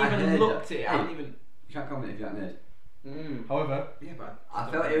haven't I even heard looked that. at it. I haven't even. You can't comment if you haven't heard. However, Yeah, but I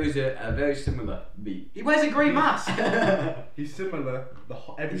felt it was a very similar beat. he wears a grey mask. he's similar.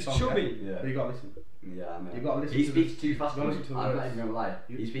 Every He's song. chubby. Yeah. Yeah. But you gotta listen. Yeah, I know. You gotta listen He to speaks the- too fast you for gotta me. listen to the I'm not words. even gonna lie.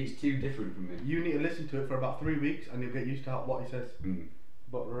 You- He speaks too different from me. You need to listen to it for about 3 weeks and you'll get used to what he says.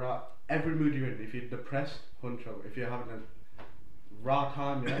 But every mood you're in, if you're depressed, Huncho. If you're having a raw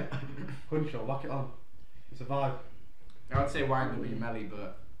time, yeah, Huncho, whack it on. It's a vibe. I would say wine will be melly,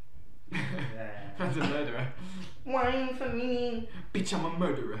 but Yeah. that's a murderer. Wine for me. Bitch, I'm a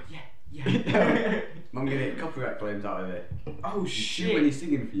murderer. Yeah. Mum gonna get copyright claims out of it. Oh When shit. he's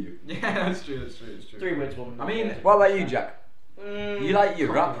singing for you. Yeah, that's true. 3 words, woman. I mean, What about you, Jack? You like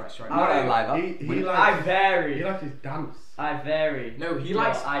your rap? Copyright's right. I'm not gonna lie, that. He When- likes, I vary. he likes his dance. I vary. No, he Yo,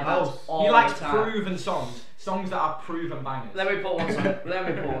 likes. I house. dance all He likes the time. proven songs that are proven bangers. Let me put one song. Let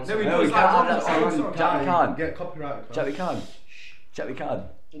me put one No, song. we No, do we it's can't like have one that song. song on Jack, we can't. Get copyrighted. fam. Jack, we can't. Jack, we can't.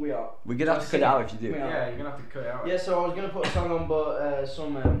 We are. We're gonna have to cut it out if you do. We are. Yeah, you're gonna have to cut it out. Yeah, so I was gonna put a song on, but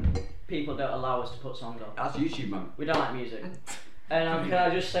some people don't allow us to put songs on. That's YouTube, man. We don't like music. And can I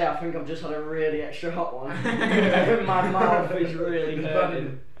just say, I think I've just had a really extra hot one. My mouth is really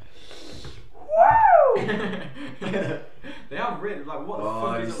hurting. Woo! They are really like what the Oh,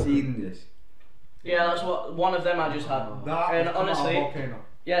 fuck have you is up? seen this? Yeah, that's what one of them I just had. That And has come out of honestly, volcano.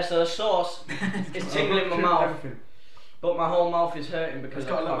 yeah, so the sauce is tingling in my Eruption, mouth, everything. but my whole mouth is hurting because It's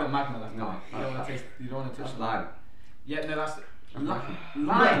got a I little bit of can't. magma left. No, You don't want to taste. You don't want to touch That's the lime. Yeah, no, that's I'm laughing.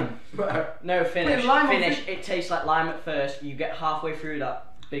 lime. No, finish. Put lime on Finish. It tastes like lime at first. You get halfway through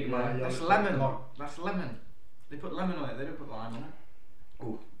that big Yeah, man. yeah. That's lemon. That's lemon. They put lemon on it. They don't put lime on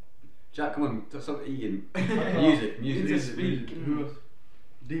it. Jack, come on, stop eating. Music. Music. Need to speak. Who else?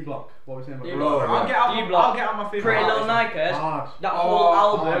 D-Block. What are we saying about D-Block. Bro, I'll get out. D-Block. I'll get out my favorite. Pretty Little artist. Nikers. Hard. That Oh, whole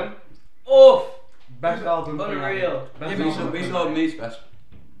hard. album. Oof. Best album. Unreal. Best Yeah, album. we saw Moose Fest.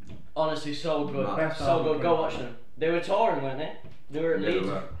 Honestly, so good. Best So album. good. Go watch them. They were touring, weren't they? They were at Yeah, they Leeds.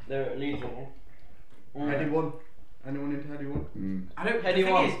 were. They were at Leeds, weren't they? Heady one. Anyone into Heady one? I don't. Heady the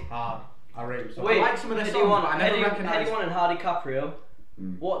thing one. is, Hard. I rate him so Wait, I like some of their Heady songs, One, but I never Heady recognised. One and Hardy Caprio.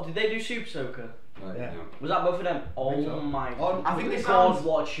 Mm. What did they do? Super Soaker? Right, Yeah. no. Was that both of them? think Oh so. my Oh, I think they God, sound.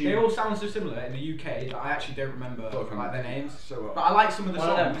 what They you. all sound so similar in the UK that I actually don't remember like their names. So But I like some of the One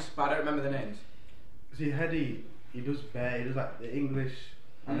of them. songs, but I don't remember the names. See, Heady, he does like the English,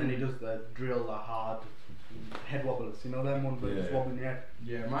 and then he does the drill, the hard head wobblers. You know them ones where you just Yeah. wobbling your head.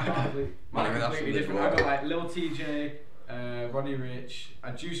 Yeah, mine are completely Mine are absolutely different. I've got different. like Lil TJ, Roddy Rich,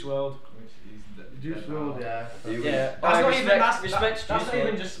 and Juice WRLD. Which is Juice WRLD, yeah. He was- Yeah. That's not even that's respect that's Juice not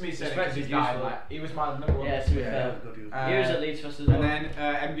even WRLD. just me saying it Respect because he's to Juice died. WRLD. Like he was my number one. Yeah, to be Yeah, fair. good dude. He was at Leeds Festival. And then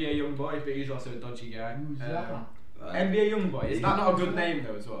NBA Youngboy, but he's also a dodgy guy. Who's that? NBA Youngboy. Is that not a good name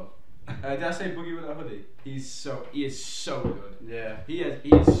though as well? Did I say Boogie with a hoodie? He is so good. Yeah. He is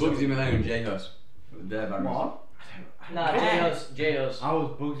so Bugsy Malone and J-Hus. They're bangers. What? Nah, J-Hus. I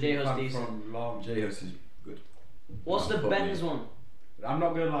was Bugsy J-Hus fan decent. from long. J-Hus is good. What's the Fuck Benz me. one? I'm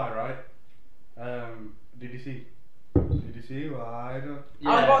not gonna lie, right? Did you see? Did you see? Well, I don't.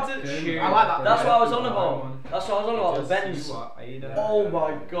 I was about to. Sure. I like that. That's what I was on Yeah. about. That's what I was on about. The Benz. Yeah. Oh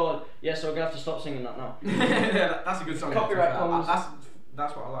my God. Yeah, so we're gonna have to stop singing that now. Yeah, that's a good song. Copyright comes.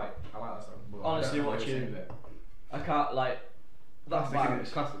 That's what I like. I like that song. But I Honestly, don't know what the you- name of it. I can't like. That's Classic, innit? bad.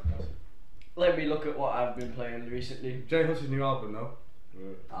 It's classic. Let me look at what I've been playing recently. J Hus's new album, though.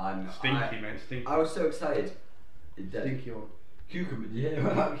 Stinky, man, stinky. I was so excited. It did. Stinky one. Cucumber. Yeah,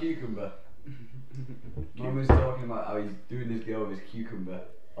 what about cucumber? Mum was talking about how he's doing this girl with his cucumber.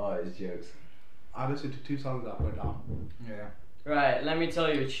 Oh, it's jokes. I listened to 2 songs that went down. Yeah. Right, let me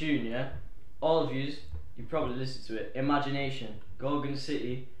tell you a tune, yeah? All of yous, you probably listened to it. Imagination, Gorgon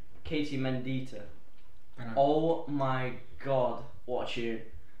City, Katie Mendita. Oh my God, what a tune.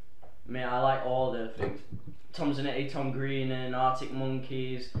 Man, I like all the things. Tom Zanetti, Tom Green and Arctic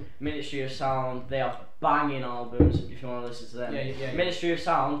Monkeys, Ministry of Sound, they have banging albums if you want to listen to them. Yeah. Ministry of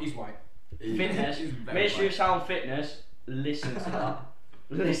Sound, He's white. Fitness, He's very Ministry of white. Sound Fitness, listen to that.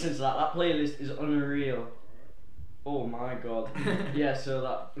 Listen to that, that playlist is unreal. Oh my God. Yeah, so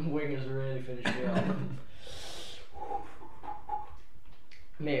that Wingers really finished me off.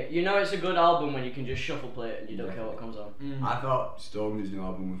 Mate, you know it's a good album when you can just shuffle play it and you don't care what comes on. I thought Stormzy's new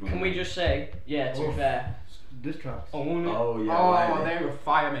album was one Can of we them. just say, yeah, to be Oh. fair, This tracks. own it. Oh yeah. Oh, Wiley. they were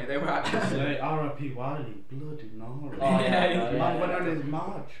fire, mate. They were actually. Say R.I.P. Wiley, bloody gnarly. Oh, Man went on his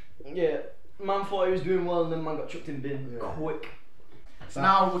march. Yeah, man thought he was doing well and then man got chucked in bin Yeah. quick. So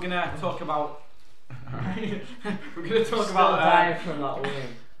now we're gonna talk about. We're gonna talk Still about. dying from that win.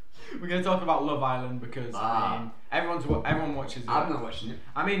 We're gonna talk about Love Island because I mean everyone watches it. I'm not watching it.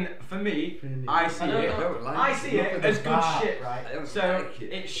 I mean, for me, Really? I see I don't it. know. don't like I it. see Look it at the as good bar. shit, right? I don't So like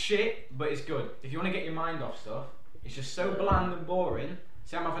it. it's shit, but it's good. If you want to get your mind off stuff, it's just so bland and boring.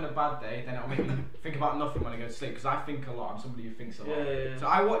 Say I'm having a bad day, then it'll make me think about nothing when I go to sleep because I think a lot. I'm somebody who thinks a lot. Yeah. So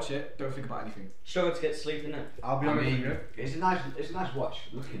I watch it, don't think about anything. Struggle to get to sleep, innit? I'll be I honest with mean, you. it's a nice watch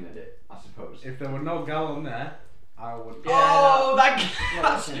looking at it, I suppose. If there were no gal on there, I would. Yeah, Oh, Yeah,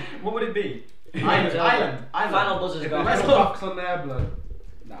 that's listen. what would it be? Island. Final buzzer's If there gone. was Let's no look. box on there, blood.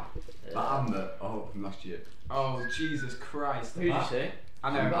 Nah. But Amber, from last year. Oh Jesus Christ! Who'd you say?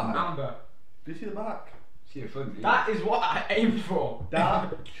 I know Amber. Amber. Do you see the back? She a fun. That is what I aim for.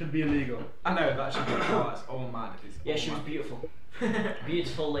 That should be illegal. I know that should be. Oh, that's all mad. It's Yeah, all she was mad. beautiful.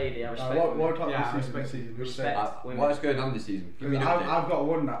 Beautiful lady, I respect What women. about Yeah, I this season? respect This season? Respect. women. What's going on this season? Give me an update. I've got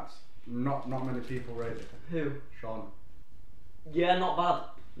one that's not many people rated. Who? Sean. Yeah, not bad.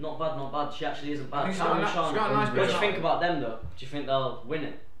 Not bad. She actually isn't I bad. think she's got a Cameron nice- Sean. she's got a nice What do you personality. think about them though? Do you think they'll win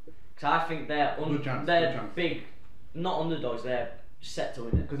it? Because I think they're Good chance, they're good chance. big, not underdogs. They're set to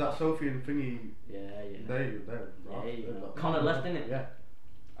win it. Because that Sophie and Thingy, Yeah. they're Connor left, innit? Yeah.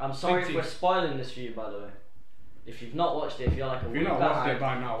 I'm sorry if Big we're team. spoiling this for you, by the way. If you've not watched it, if you're like a If week you're not watched behind, it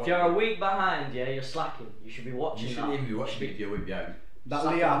by now, if you're a week behind, yeah, you're slacking. You should be watching You that. shouldn't even be watching it if you're with behind. that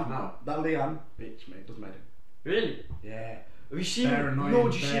Slap it off now. Leanne, bitch, mate, doesn't matter. Really? Yeah. Have you seen? They're annoying, No,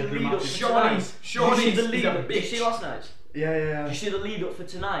 did you see they're the lead up for dramatic. tonight? Shawnee's Did you see the is lead a up? Did you bitch. see last night? Yeah. Did you see the lead up for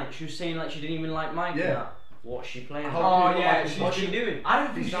tonight? She was saying like she didn't even like Mike. Yeah. And that. What's she playing? How Oh do you yeah, like What's she doing? I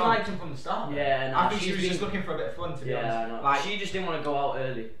don't think she Sound. liked him from the start. Yeah, I nah, think she she's was just been- looking for a bit of fun, to be Yeah, I honest. know. Like She just didn't want to go out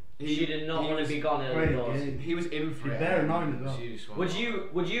early. She did not he want to was be gone early great doors. game. He was in for He's it. very annoying as well. She just Would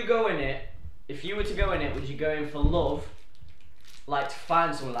wanted- you go in it? If you were to go in it, would you go in for love? Like to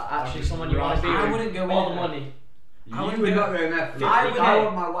find someone like actually someone you want to be I with? wouldn't go all in the there. money. You would would do- not go in there. I would- I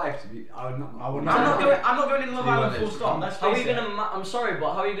want my wife to be. I would not. I would I'm not. not going in Love You Island want full it. stop. Let's How are face you it. gonna? I'm sorry,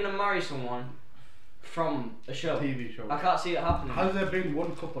 but how are you gonna marry someone from a show? TV show. I can't see it happening. Has there been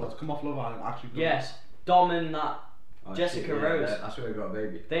one couple that's come off Love Island actually? done Yes, Dom and that Oh, Jessica shit, yeah, Rose. That's where we got a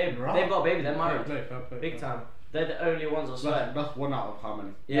baby. they've Right. got a baby. They're it? married, Fair play, big time. They're the only ones I swear. That's one out of how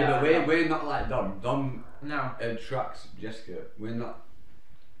many? Yeah, but I know. we're not like Dom. Dom No. attracts Jessica. We're not.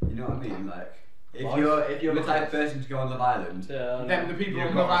 You know what I mean? Like, if Well, you're the type of person to go on Love Island, Yeah, I Them know. the people You've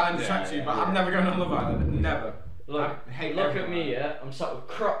on Love got- Island yeah, attract you, yeah, but yeah. I'm never going on Love Island. Never. Look, I hate look at everyone. me, yeah. I'm sat with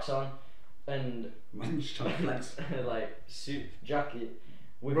Crocs on and man, just trying to flex. like suit jacket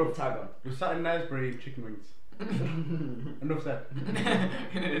with Bro. the tag on. We sat in Knaresbury eating chicken wings. Enough said.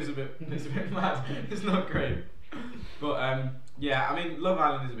 It is a bit mad. It's not great. But yeah, I mean, Love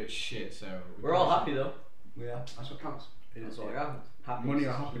Island is a bit shit. So We're all happy though. Yeah, that's what counts. That's what happens. Money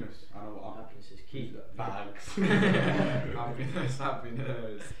or happiness? I know what Happiness is key. Bags.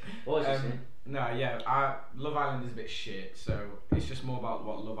 happiness. What was you saying? No, yeah, Love Island is a bit shit. So it's just more about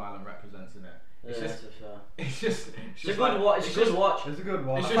what Love Island represents in it. It's Yeah, just, that's fair. it's just, It's a good watch. It's a good watch. It's a good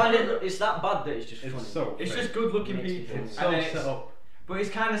one. It's I just find good- it's that bad that it's just It's funny. so. It's fake. just good-looking Makes me people. feel It's And so then set it's- up. But it's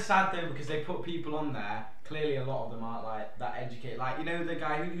kind of sad though because they put people on there. Clearly, a lot of them aren't like that educated. Like the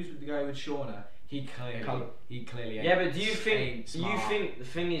guy who's the guy with Shauna. He Callum. clearly. Yeah, but do you ain't think smart. the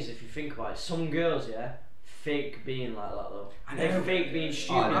thing is, if you think about it, some girls, yeah, fake being like that though. I They know. fake being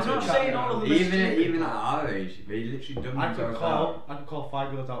stupid. I'm I'm to not attract saying them. all of them. are stupid. Even at our age, they literally done I could themselves out. call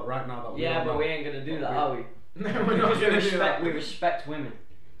 5 girls out right now that we Yeah, don't but know. we ain't gonna do that, are we? No, we're not Because gonna do respect, that. we respect women.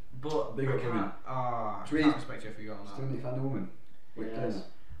 But Big up women. I Sweet. can't respect you if you go on Still that. need to find a woman. Wait, Yes.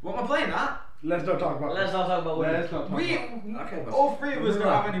 What am I playing that? Let's not talk about Let's not talk about women. Let's not talk We about Okay, but all three of us Move don't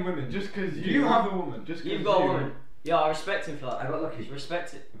on. have any women. Just because You have a woman. Just You've 'cause got a you- woman. Yeah, I respect him for that. I got lucky.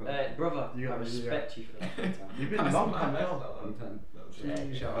 Respect it, brother. You I got- respect you for that. You've been That's long mad. time That's now. not Long that. time.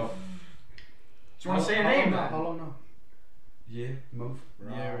 Jeez. Shut up. Do you want to say a How name long now? then? How long now? Yeah, month.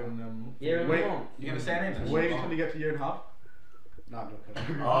 Year and Year and Wait. a month. You're gonna say a name then? Wait until you get to year and a half. Nah, I'm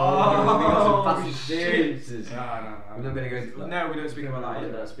joking. Oh, we got some Oh, past shit. experiences. Nah. We're not going to go into that. No, we don't speak about I that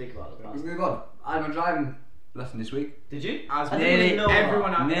don't yet. speak about the We past. move on. I had my driving lesson this week. Did you? As I think Nearly it was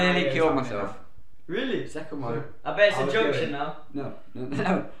everyone out there Nearly is killed having myself. Really? Second one. I bet it's I a was junction going- now.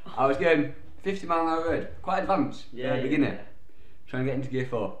 No. I was going 50 mile an hour road. Quite advanced. Yeah. beginner. Trying to get into gear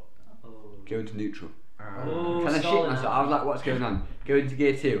 4. Oh. Going to neutral. Oh, Kind of shit solid. myself. I was like, what's going on? Go into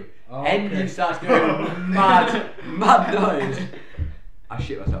gear 2. Oh, Engine okay. starts going mad noise. I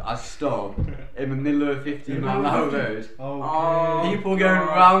shit myself. I stalled in the middle of a 15 mile an hour road. Okay. People going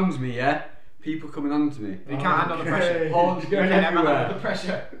round me, yeah? People coming on to me. You can't handle the pressure. Okay. Horns You going can never handle everywhere. the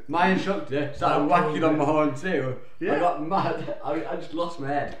pressure. My instructor started whacking on my horn too. Yeah. I got mad. I just lost my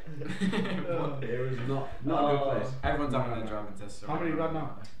head. Uh, It was not a good place. Everyone's having their driving test. so How many you got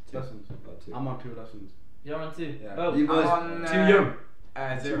now? Two. Lessons. About 2. I'm on 2 lessons. You're on 2? Yeah. Oh, You boys I'm on, too young.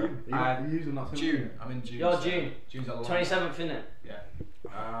 0. You using that same June. I'm in June. You're so June. June's a long 27th, innit? Yeah.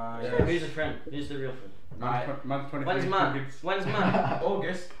 Yeah. Who's the friend? Who's the real friend? Man's 23. When's man? kids. When's man?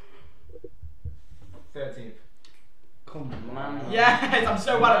 August 13th. Come on. Man. Yes, I'm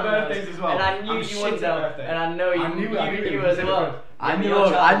so bad at birthdays as well. And I knew I'm you shit wouldn't at know. birthday. And I know you, I knew you it as was well. different. I Yeah, knew, but your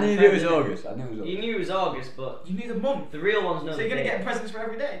child I knew was it was friend, August. I knew it was You August. knew it was August, but You knew the month. the real ones know So the you're gonna date. get presents for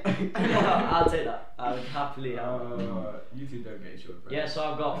every day. I'll take that. I would happily. You two don't get each other. Yeah,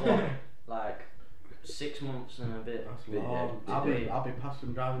 so I've got what, like 6 months and a bit. That's Yeah, long. yeah. I'll be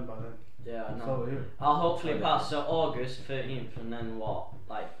passing driving by then. Yeah, I know. So are you. I'll hopefully pass. So August 13th, and then what?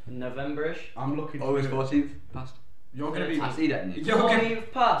 Like November-ish. I'm looking to August do- 14th passed. You're gonna be. I see that news. You're gonna-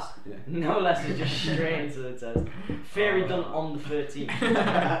 14th passed. Yeah. No lessons, just straight into the test. Theory done on the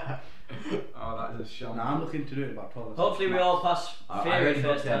 13th. Oh, that is a shot. Nah, I'm looking to do it about 12. Hopefully we all pass I theory already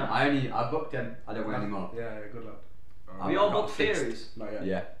first booked them. time. I booked them. I don't want any more. Yeah, good luck. We I've all got booked fixed. theories. Not yet.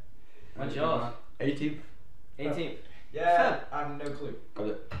 Yeah. When's yours? 18th. 18th. Yeah, I have no clue. Got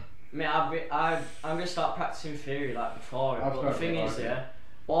it. Mate, I'm gonna start practicing theory like before it. I've But the started thing is, already. yeah,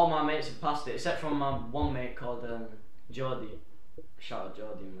 all my mates have passed it except from my one mate called Jordy. Shout out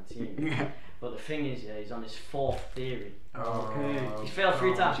Jordy in my team. But the thing is, yeah, he's on his 4th theory. Okay. He's failed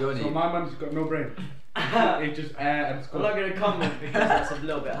 3 times. Jordy. So my man's got no brain. I'm It's just air and skull. not gonna comment because that's a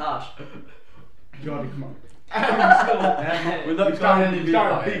little bit harsh. Jordy, come on. We're not trying any beef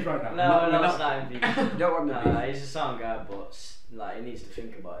starting right beef right now. No, we're no, not- it's not beef. Don't want the Nah, beef. he's a sound guy, but like he needs to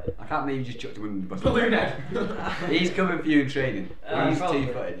think about it. I can't believe you just chucked him under the bus. Balloon head. He's coming for you in training. He's Probably.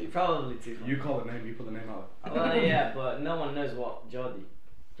 two-footed. Probably too. You call the name, you put the name out. Well, yeah, but no one knows what Jordy.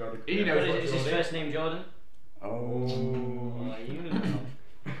 Jordy. He knows what Is his Jordy. first name Jordan? Oh. Oh, you know.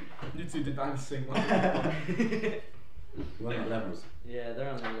 You two did dancing. We're on levels. Yeah, they're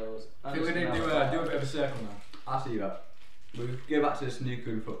on the levels. I think we're gonna do a bit of a circle now. I see that. We'll go back to the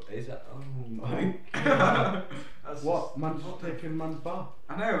snooker and foot. Is that? Oh my. That's What? Man's not taking man's bar.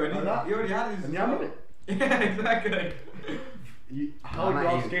 I know, and Like that? he already had his. And you having it? Yeah, exactly. How I'm not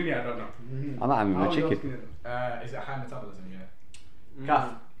you're even- skinny, I don't know. I'm not having How my you're chicken. skinny? Is it high metabolism? Yeah.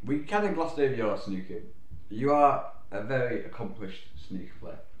 Gaff, we kind of glossed over your snooker. You are a very accomplished snooker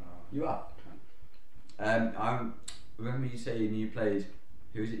player. You are. I'm. Remember you saying you played.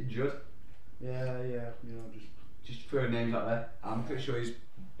 Who is it? Judd. Yeah, you know, Just throwing names out there. I'm pretty sure he's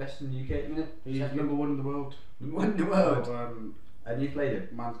best in the UK at the minute. he's Second. number 1 in the world. Number 1 in the world. So, And you played him.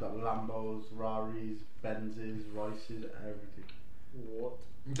 man's got Lambos, Raris, Benzes, Royces, everything. What?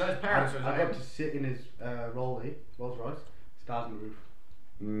 Is that his parents or is I that got him? to sit in his Rolls Royce, stars on the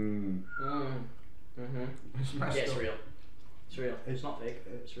roof. It's Yeah, messed it's up. real. It's real. It's not fake.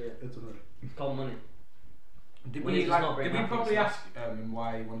 It's real. It's unreal. It's called money. Did Money we does like? not bring Did we happiness. probably ask him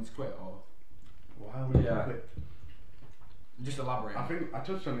why he wanted to quit, or Why would Yeah. I quit? just elaborate? I think I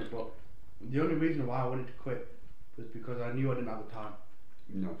touched on it, but the only reason why I wanted to quit was because I knew I didn't have the time.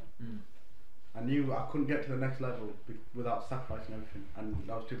 No. I knew I couldn't get to the next level without sacrificing everything, and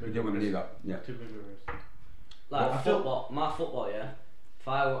that was too You big. don't of a want to do risk. that. Yeah. Too big of a risk. Like Well, I feel- football, my football, yeah. If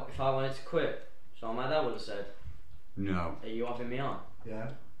I wanted to quit, so my dad would have said, No. "Are you having me on? Yeah.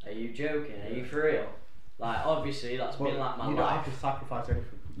 Are you joking? Are you for real?" Like obviously that's But been like my you don't life. have to sacrifice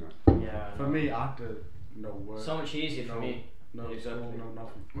anything. Yeah. I For know. me, I had to work. so much easier for No. me. no exactly. school, no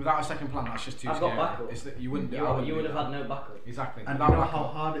nothing. Without a second plan, that's just too I've got scary. backup. It's that you wouldn't. I You wouldn't would do have that. had no backup. Exactly. And you Without know backup. how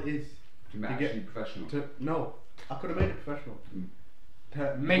hard it is To be to actually get professional. no. I could have made it professional.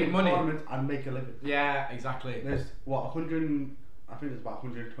 To Make win money. tournaments and make a living. Yeah, exactly. There's 100. I think there's about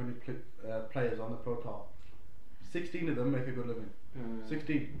 120 players on the pro tour. 16 of them make a good living.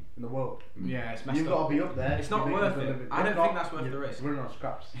 16 in the world. Yeah, it's messed You've up. got to be up there. It's not to make a worth good it. living. I If don't not, think that's worth the you're risk. running on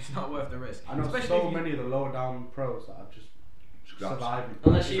scraps. It's not worth the risk. I know Especially so if you- many of the lower down pros that are just Scraps. surviving.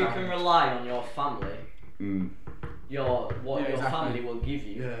 Unless you Exactly. can rely on your family, Mm. your Yeah, your exactly. family will give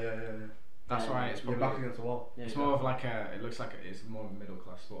you. Yeah. That's why it's You're probably. back against the wall. Yeah, It's exactly. more of like a. It looks like it's more of a middle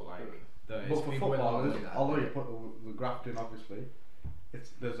class sport. Like But it's for people with a lot of footballers, money that although do you it. put the graft in, obviously,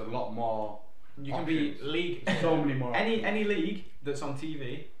 there's a lot more. You can be options. league. So many more. Any league that's on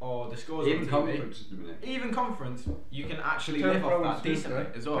TV or the scores Even on TV. conference at the minute. Even conference, you can actually Turn live pro off and that snooker,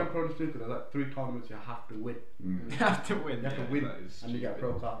 decently as well. Turn pro and snooker, there's like 3 tournaments you have to win. You have to win. You have to yeah, win, that is and you get a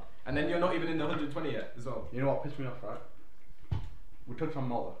stupid. pro card. And then you're not even in the 120 yet as well. You know what pissed me off, right? We touched on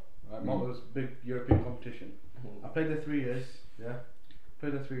Malta. Right? Malta was a big European competition. I played there 3 years. Yeah,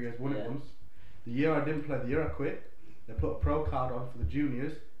 played there 3 years. Won it Yeah. once. The year I didn't play, the year I quit, they put a pro card on for the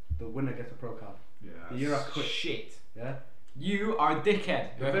juniors. The winner gets a pro card. Yeah. The year I quit. Shit. Yeah. You are a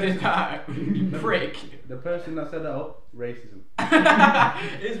dickhead. You The did that. Prick. The person that set that up, racism.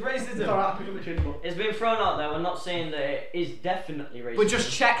 It's It's racism. alright, pick up the chin, but It's been thrown out there. We're not saying that it is definitely racist. But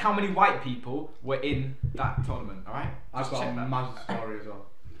just check how many white people were in that tournament, alright? I've Just got a check that. massive story as well.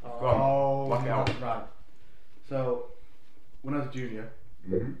 Go on. Oh, Block it out. that's right. So, when I was a junior,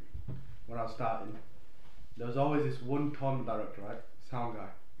 Mm-hmm. when I was starting, there was always this one tournament director, right? Sound guy.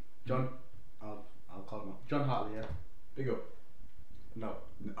 John, I'll call him up. John Hartley, yeah? Big up. No.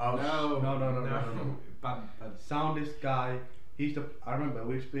 Oh, No. Bad. Soundest guy. He used to, I remember,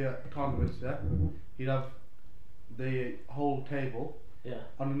 we used to be at tournaments, yeah? He'd have the whole table. Yeah.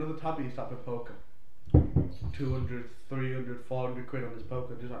 On another tab, he used to have a poker. 200, 300, 400 quid on his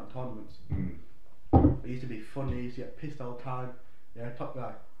poker, just like tournaments. Mm. He used to be funny, he used to get pissed all the time. Yeah, top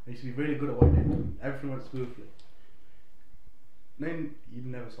guy. He used to be really good at what he did. Everything went smoothly. Then you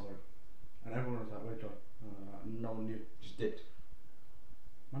never saw him. And everyone was like, where's John? No one knew. Just dipped.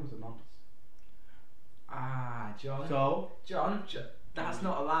 Man was a nonce. Ah, John. So, John, that's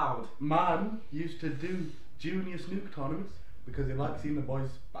not allowed. man used to do junior snooker tournaments because he liked seeing the boys'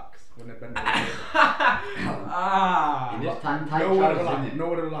 backs when they bend over. Ah. In this tight No one would trousers, like. innit? No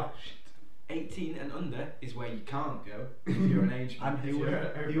one would like. 18 and under is where you can't go if you're an age. And he if was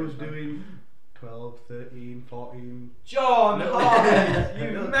you're he was over- doing 12, 13, 14. John No. Hartley,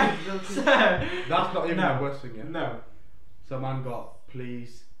 you No. mess. That's not even No. the worst thing, yeah? No. So man got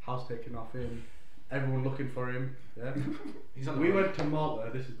police, house taken off him, everyone looking for him. Yeah. He's on the We road. went to Malta.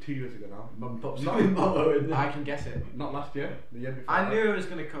 This is 2 years ago now. Mum pops Not- in motto in I there. can guess it. Not last year. The year before. I right? knew it was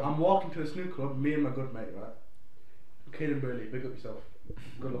gonna come. I'm walking to a snooker club. Me and my good mate, right? Caden Burley, big up yourself.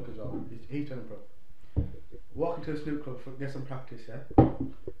 Good luck as well. He's turning pro. Walking to a snooker club for get some practice, yeah.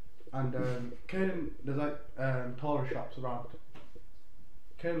 And Caden, there's like taller shops around.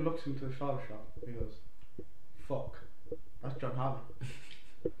 Caden looks into the taller shop. He goes, "Fuck, that's John Hartley."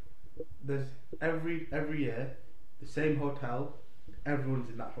 There's every year the same hotel. Everyone's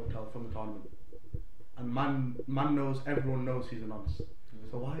in that hotel from the tournament, and man knows everyone knows he's a nonce.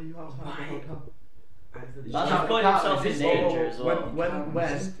 So why are you outside the Why? hotel? That's just putting himself in danger as well. When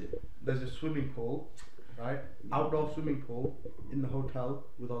there's a swimming pool, right? Outdoor swimming pool in the hotel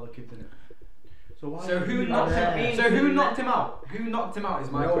with all the kids in it. So why? So are who you knocked there? him? So who knocked him out? Who knocked him out is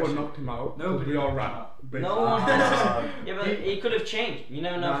my No question. one knocked him out. Nobody We all knocked him ran. out. basically. No one. Ah. Yeah, but he could have changed. You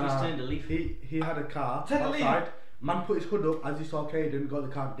never know if he's turned a leaf. He had a car Turn the leaf. outside. Man put his hood up as he saw Caden, got the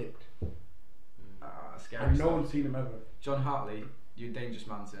car and dipped. Scary And no stuff. one's seen him ever. John Hartley, you're a dangerous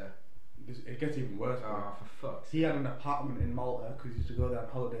man, sir. It gets even worse. bro. Oh, for fuck's sake. He had an apartment in Malta because he used to go there on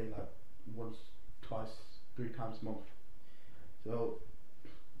holiday like once, twice, 3 times a month. So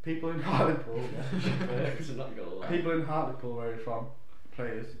people in Hartlepool, people in Hartlepool where he's from,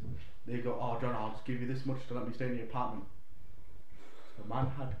 players, they go, oh John, I'll just give you this much to let me stay in your apartment. The man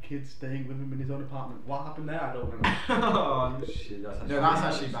had kids staying with him in his own apartment. What happened there? I don't know. Oh, Shit, that's no, that's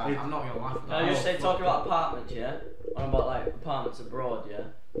actually bad. I'm not gonna laugh at Can I that. just say, talking about apartments, yeah? On about like apartments abroad, yeah?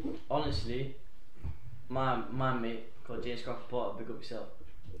 Honestly, my mate called James Crawford Porter, big up yourself,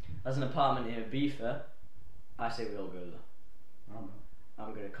 has an apartment in Ibiza. I say we all go there. I don't know.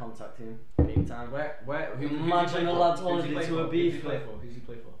 I'm gonna contact him big time. Where? Imagine the lads holiday to Who's he Ibiza. play for? Who's he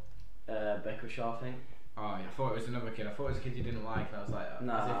play for? Becca Shaw, I think. Oh, yeah, I thought it was another kid. I thought it was a kid you didn't like, and I was like, as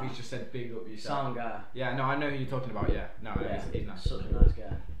Nah. if he's just said big up yourself. Sound guy. Yeah, no, I know who you're talking about. Yeah, no, Yeah, he's nice. such a nice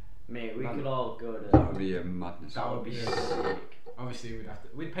guy. Mate, we Man. could all go to That would be a madness. That would be sick. Obviously,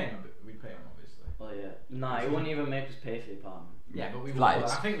 we'd pay him a bit. We'd pay him, obviously. Oh yeah. Nah, he wouldn't even make us pay for the apartment. Yeah, but we would.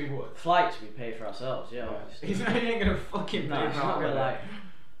 Flights. I think we would. Flights we pay for ourselves, yeah. obviously. He ain't gonna fucking pay No, it's for not our gonna holiday.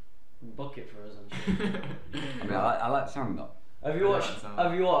 like book it for us and shit. I mean, I like the sound of that. Have you Yeah, watched? that sounds-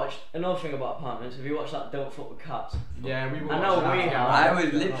 Have you watched another thing about apartments? Have you watched that Don't Fuck with Cats? Yeah, we would. I know watch that. we have. I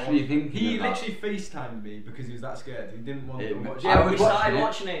was literally thinking He about literally FaceTimed me because he was that scared. He didn't want to Yeah, watch I Yeah, was we started watching it.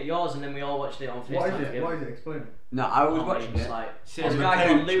 watching it at yours, and then we all watched it on FaceTime What is it? together. What is it? Explain it. No, I was Oh, watching it's it. like Serious. this On the guy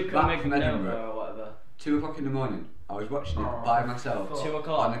called coach Luca back from McNova Edinburgh. or whatever. 2 o'clock in the morning. I was watching it Oh, by for myself fuck. 2 on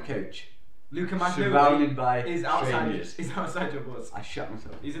o'clock. the coach, Luca McNova surrounded by is outside. strangers. He's outside your bus. I shot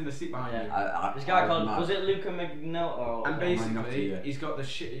myself. He's in the seat behind Yeah. you. This This guy called was it Luca McNova or And whatever? basically, yeah. he's got the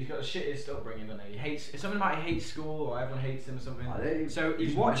shittest upbringing, doesn't he? He hates. It's something about he hates school or everyone hates him or something. So he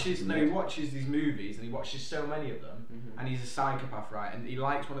he's watches. massive, No, he yeah. watches these movies and he watches so many of them. Mhm. And he's a psychopath, right? And he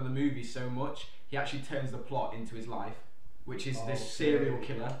likes one of the movies so much, he actually turns the plot into his life, which is this Okay. serial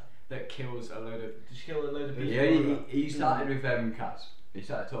killer that kills a load of. Did you kill a load of people? Yeah, he started with cats. He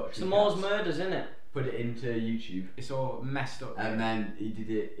started talking. It's to the Moore's cats, murders, isn't it? put it into YouTube, It's all messed up. and then he did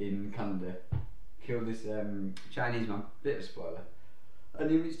it in Canada. Killed this Chinese man. Bit of a spoiler. And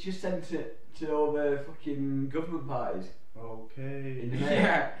he was just sent it to all the fucking government parties. Okay. In the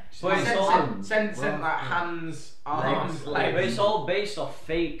Yeah. So But he it's sent all- him. Sent like Right. hands, arms, legs. But it's all based off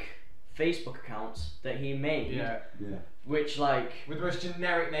fake Facebook accounts that he made. Yeah. Yeah. Which like With the most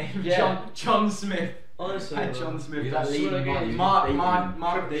generic name, Yeah. John Smith. honestly. And John Smith. He's That's like leading swear on, to he's God. beating him.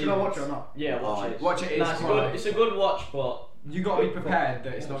 Mark Should I watch it or not? Yeah, watch Oh, it. Watch it. Nah, it's a good watch, but You got to be prepared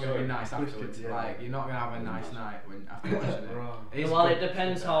that it's not going to be Sorry. nice Twisted, afterwards. yeah. Like you're not going to have a nice night when after watching it. Right. It's well, good. it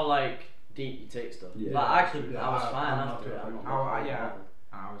depends how like deep you take stuff. Yeah. Like I could, Yeah, I was I'm fine not after too it. I'm not bad. Oh, bothered. yeah.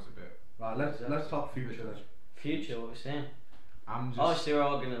 I was a bit. Right, let's talk future then. Future, what we're saying. I'm just. Obviously, we're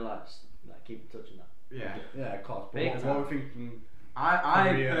all gonna like keep touching that. Yeah. Yeah, of course. But Big what time. are we thinking? I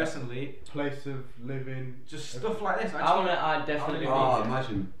Career. personally Place of living. just stuff like this. I definitely. Oh, want-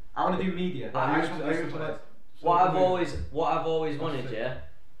 imagine. I want to do media. I just want to do stuff like this. What I've always wanted, yeah,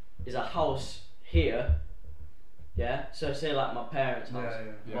 is a house here. Yeah. So say like my parents' house.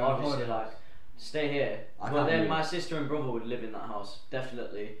 Yeah. Well, obviously, like stay here. I But can't then do my it. sister and brother would live in that house,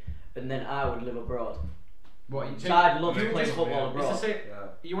 definitely. And then I would live abroad. What? You So I'd love to you play just- football It's abroad. the same. Yeah.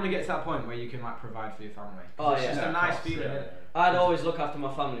 You want to get to that point where you can like provide for your family. Oh, It's yeah. just a Yeah, nice of course, feeling. yeah. innit? I'd always look after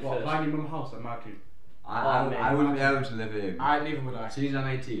my family What, first. buying your mum a house at Martin? I wouldn't be able to live here. Neither would I. As soon as I'm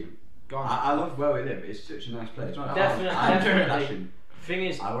 18. Go on. I love where we live. It's such a nice place. It's nice. Definitely. Thing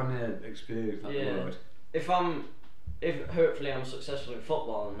is, I want to experience that Yeah. world. if hopefully I'm successful in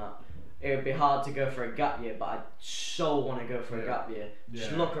football and that, it would be hard to go for a gap year, but I so want to go for a Yeah. gap year.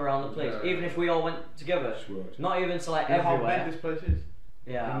 Just Yeah. look around the place, Yeah. even if we all went together. This world. Not even to like You know how everywhere. big this place is?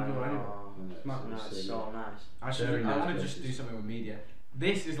 Yeah, You I can go know. anywhere. It's mad. No, it's so nice. Very I nice want to just places. do something with media.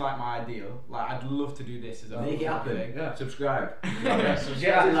 This is like my ideal. Like I'd love to do this as a Make it full happen. thing. Yeah. Subscribe. Yeah, Get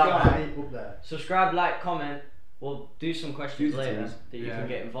subscribe, this guy up there. subscribe, like, comment. We'll do some questions Do the later things. that you Yeah. can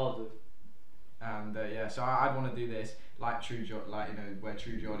get involved with. And yeah, so I'd want to do this like like where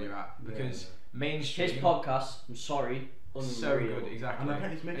True Geordie are at because mainstream. His podcast, I'm sorry, so unreal. good, exactly. And I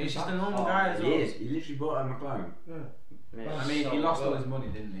bet he's making He's just a back. normal Oh, guy as He well. is. He literally bought a McLaren. Yeah. Mate, I mean, so he lost all good. his money,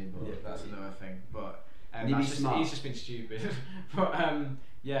 didn't he? But Yeah. that's another thing. But And he that's be just, smart. he's just been stupid. But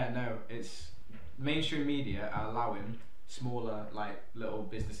yeah, no, it's mainstream media are allowing smaller like little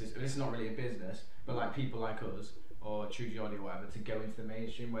businesses. This is not really a business, but like people like us or True Geordie or whatever to go into the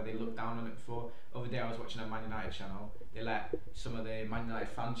mainstream where they looked down on it before. Other day I was watching a Man United channel. They let some of the Man United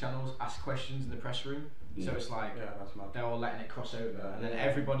fan channels ask questions in the press room. So it's like that's mad. they're all letting it cross over, and then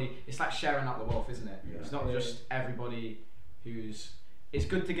everybody. It's like sharing out the wealth, isn't it? Yeah. It's not just everybody who's. It's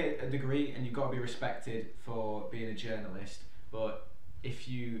good to get a degree, and you've got to be respected for being a journalist. But if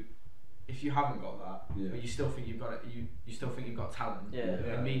you haven't got that, but you still think you've got it, you still think you've got talent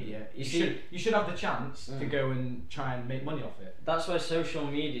in media, you should have the chance to go and try and make money off it. That's where social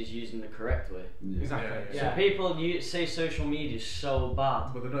media is used in the correct way. Exactly. So people say social media is so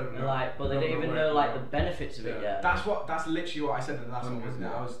bad, but they don't know. They don't even know like the benefits of it yet. That's literally what I said in the last one, wasn't it?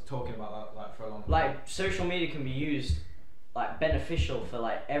 I was talking about that like for a long time. Like social media can be used like beneficial for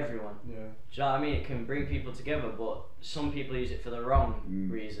like everyone. Yeah. Do you know what I mean? It can bring people together, but some people use it for the wrong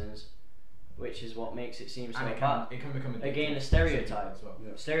reasons, which is what makes it seem so bad. It can become again a stereotype as well.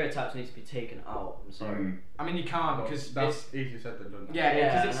 Yeah. Stereotypes need to be taken out. I'm sorry. I mean, you can't because that's easier said than done.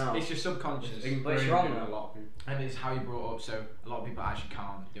 Yeah, because it's your subconscious. But it's wrong a lot of people. And it's how you brought up. So a lot of people actually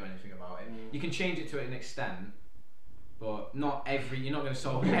can't do anything about it. You can change it to an extent, but not every. You're not going to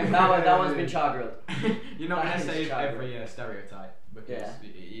solve every. that one's been child-grilled. You're not going to save every stereotype because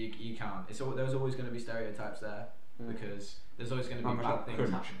you can't. There's always going to be stereotypes there because there's always going to be bad things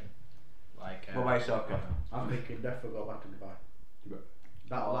happening. Like. What about soccer? I'm thinking definitely go back to Dubai.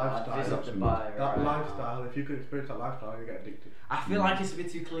 That I'd visit lifestyle. Dubai That right lifestyle. If you could experience that lifestyle, you get addicted. I feel like it's a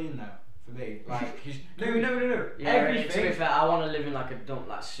bit too clean now for me. Like no. Yeah, Everything. to be fair, I want to live in like a dump,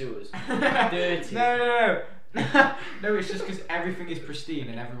 like sewers. Dirty. No. No, it's just because everything is pristine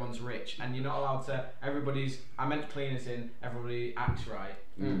and everyone's rich, and you're not allowed to. I meant clean as in everybody acts right,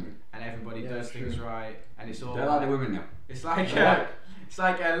 and everybody does things right, and it's all. They're like the women now. It's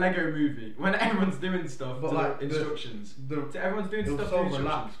like a Lego movie when everyone's doing stuff, but like instructions. Everyone's doing stuff. So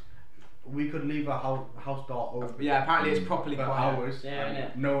relaxed. We could leave our house door open. Yeah, apparently it's properly for quiet. hours. Yeah.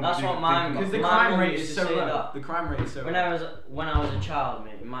 No That's what mine. Because the my crime mum rate used is to so say low. that. The crime rate is so When low. I was a child,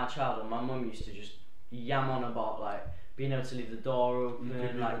 mate, in my childhood, my mum used to just yam on about like being able to leave the door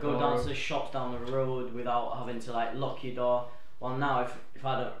open, like go down to the shops down the road without having to like lock your door. Well, now if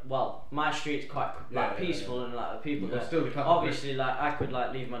I don't, my street's quite peaceful and like the people that obviously like I could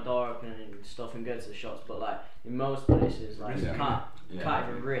like leave my door open and stuff and go to the shops, but like in most places like you can't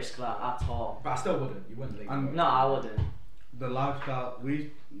even risk that at all. But I still wouldn't. You wouldn't leave. No, I wouldn't. The lifestyle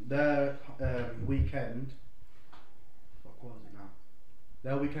their weekend. What was it now?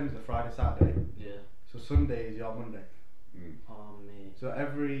 Their weekend's a Friday, Saturday. Yeah. So Sunday is your Monday. Oh mate. So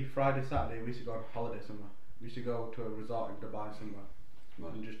every Friday, Saturday we used to go on holiday somewhere. We used to go to a resort in Dubai somewhere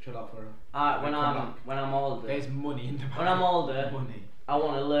and just chill out for when I'm older. There's money in Dubai. When I'm older, money. I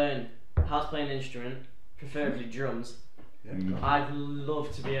want to learn how to play an instrument, preferably drums. Yeah. I'd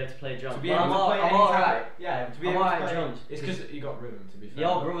love to be able to play drums. To be able to play I'm any alright. Yeah, to be I'm able to alright play drums. It's because you got rhythm. To be fair.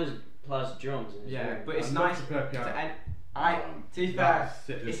 Your brother plays drums. In his room. But it's I'd nice love to play piano. to be fair,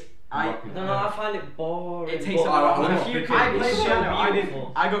 I don't know. I find it boring. It takes a but while. if you could, I played it's so piano.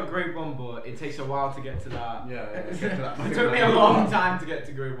 beautiful. I got grade 1, but it takes a while to get to that. Yeah. It took me a long time to get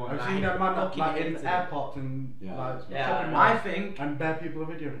to grade 1. I've seen that man fucking like in hated it. airports and I think and bare people a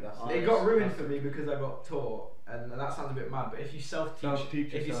video of that. it got ruined for me because I got taught, and that sounds a bit mad. But if you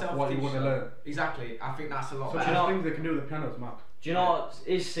self-teach yourself what you want to learn, exactly, I think that's a lot such better. as things they can do with the piano is mad. Do you know what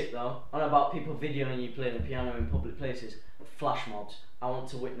is sick though? On about people videoing you playing the piano in public places. Flash mobs. I want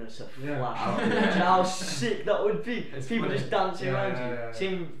to witness a flash. Do you know how sick that would be? It's people funny. just dancing around you. Yeah.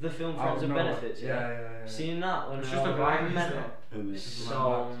 Seeing the film Friends with Benefits. Yeah. Seeing that when It's I just a was vibe, mental. isn't it?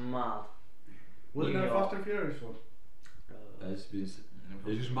 So mad. Wasn't there a Fast and Furious one? It's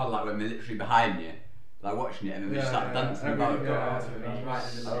just mad, like when they're literally behind you, like watching it, and then they just start dancing about it.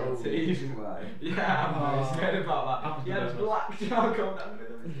 Yeah, I've heard about that. He had a black shark on that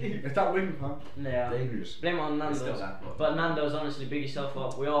middle of the teeth. Is that wing, man? Yeah. Dangerous. Blame it on Nando's. But Nando's, honestly, big yourself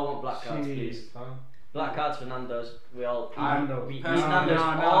up. We all want black cards, please. Black cards for Nando's. We all eat Nando's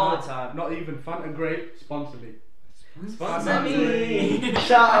all the time. Not even Fanta Grape, sponsor me. Sponsor me!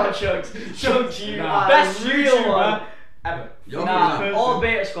 Shout out Chugs. Chugs, you are best the real one. Ever. All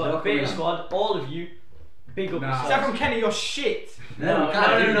Beta Squad, all of you, big up yourselves. Except from Kenny, you're shit. No,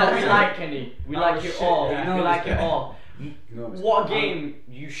 we like Kenny. We like you all. We like you all. What a game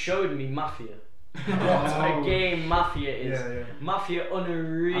you showed me, Mafia. What a game Mafia is. Yeah. Mafia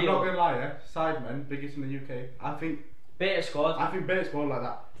unreal. I'm not gonna lie, Sidemen, biggest in the UK. I think Beta Squad. Beta Squad like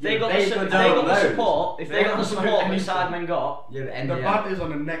that. If they got the support that Sidemen got, the band is on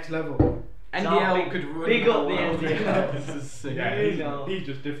the next level. NDL could ruin big the up whole the world. NDL. This is sick. Yeah, You he's, know. he's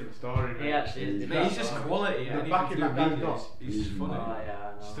just different story. He mate. actually is. Mate, he's just quality. The And he back can in do that guy's videos. got. He's just funny. Oh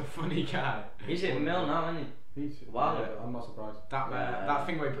yeah, Just a I know. funny guy. He's at Mill now, isn't he? He's Wow. yeah, I'm not surprised. That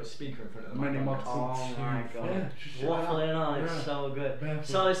thing where he put a speaker in front of the Many microphone. mods. Oh my Yeah, god. just shit like that. Waffling on, it's Yeah. so good. Barefoot.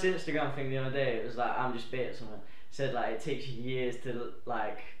 Saw this Instagram thing the other day. It was like I'm just bait or something. Said like it takes you years to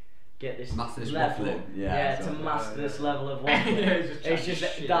like get this Master this level. waffling. Yeah, so- to master this level of Yeah, waffling. he's just It's chatting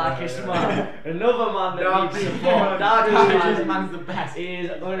just shit. darkest Yeah, man. Another man that Darkest needs support. man. Darkest This man man's the best. is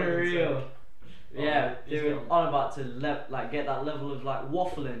unreal. Yeah, he's they were got- on about to like get that level of like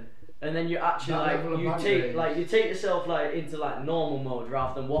waffling, and then you actually That level of you banter take like you take yourself like into like normal mode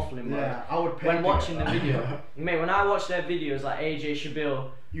rather than waffling mode. Yeah, I would pay When to watching get the that. video, mate, when I watch their videos like AJ Shabil,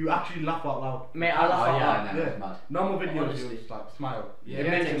 You actually laugh out loud. mate, I laugh Oh, out yeah, loud. I know, Yeah. it's mad. Normal videos, Honestly. you just like smile. Yeah, it it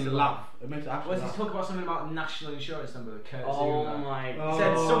makes takes you a laugh. It makes it actually Was he laugh. talking about something about national insurance number with Kurt Oh Zuma? my He god.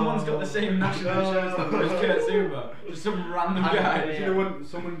 said someone's got the same national insurance number as Kurt Zuma. Just some random guy. You know when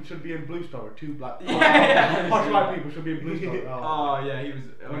someone should be in Blue Star, two black. Yeah. Posh white people should be in Blue Star. Oh yeah, he was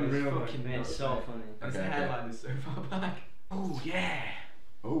Unreal, fucking Mate, it's nuts, so mate. funny. His Okay, okay. hairline is so far back. Oh yeah.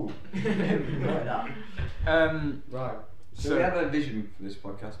 Oh. Like that. Right. So we have a vision for this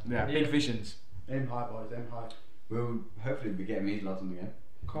podcast. Yeah. Big visions. Aim high, boys. Aim high. We'll hopefully be getting these lads on again.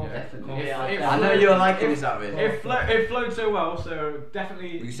 Come on. Yeah. Definitely. Yeah, If- I know you're liking this out of it. It flowed so well, so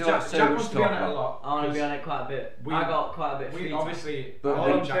definitely. We still Jack, have so Jack much wants to to be on talk it a about. lot. I want to be on it quite a bit. We- I got quite a bit We free. obviously. But All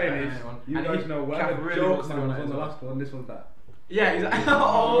then I'm Jack saying better is, than anyone. you And guys he- know Jack where really the wants joke to be man on was it on as the well. last one. This one's that. Yeah, exactly.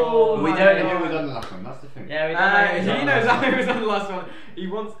 Oh we my don't know God. who was on the last one. That's the thing. Yeah, we don't know who's He on knows that. who was on the last one. He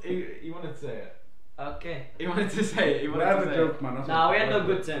wanted to say it. Okay. He wanted to say it. He wanted Whatever to say joke it. man. That's Nah, what- we end on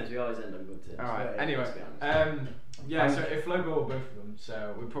good terms. We always end on good terms. Alright, Yeah, anyway. let's be honest. Yeah, Thank so it flowed well with both of them,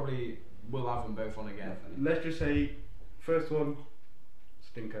 so we probably will have them both on again. Let's just say, first one,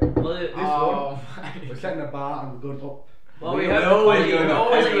 stinker. Well, This Oh, We're setting a bar and we're going up. well, We we hope always the go quality, up.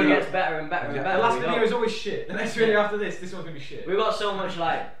 Always quality go gets up. better and better and Yeah. better. the last we video hope. is always shit. The next video after this one's gonna be shit. We've got so much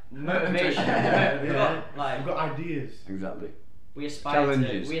like motivation. Yeah. We've got like We've got ideas. Exactly. we aspire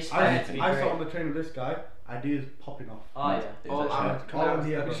Challenges. to. We aspire to be I great. saw on the train with this guy, ideas popping off. Oh yeah. All Exactly. out. All in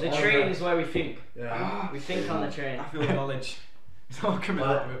the air. The train is where we think. Yeah. We think on the train. I feel the knowledge. It's all coming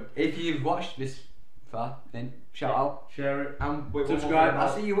Well, out of him. if you've watched this far, then shout out, Share it. And wait, subscribe.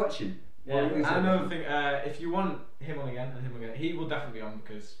 I see you watching. Yeah. What are you And gonna say? another thing, if you want him on again and him again, he will definitely be on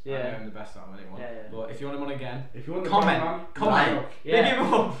because I Yeah. know him the best out of anyone. Yeah, yeah. But if you want him on again, If you want the comment, man, comment, Like. Yeah. big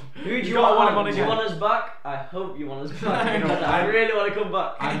him up. Who do You you gotta want want him on Do you again. want us back? I hope you want us back. I know, because I really want to come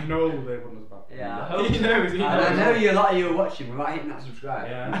back. I know they want us back. Yeah, I hope He knows. He I And I knows. know you a lot of you are watching without hitting that subscribe.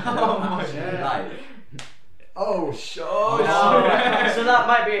 Yeah. Oh my Yeah. God. Like, oh, sure. No, so that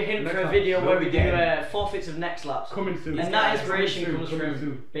might be a hint Next for a lap. video We'll where be we do getting- forfeits of next laps. Coming soon. And that Coming inspiration soon, comes coming from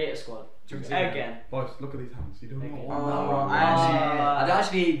soon. Beta Squad. Coming soon. Again. Boys, look at these hands. You don't know Okay. what Oh, that one- I actually- I'd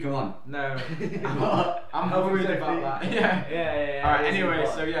actually come on. No, I'm Health and worried safety. about that. Yeah. Yeah. Alright, it's anyway,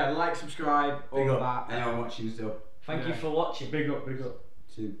 important. so yeah, like, subscribe, all Big of up. that. Anyone watching still. Thank you Yeah. for watching. Big up, big up.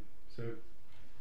 Soon. Soon.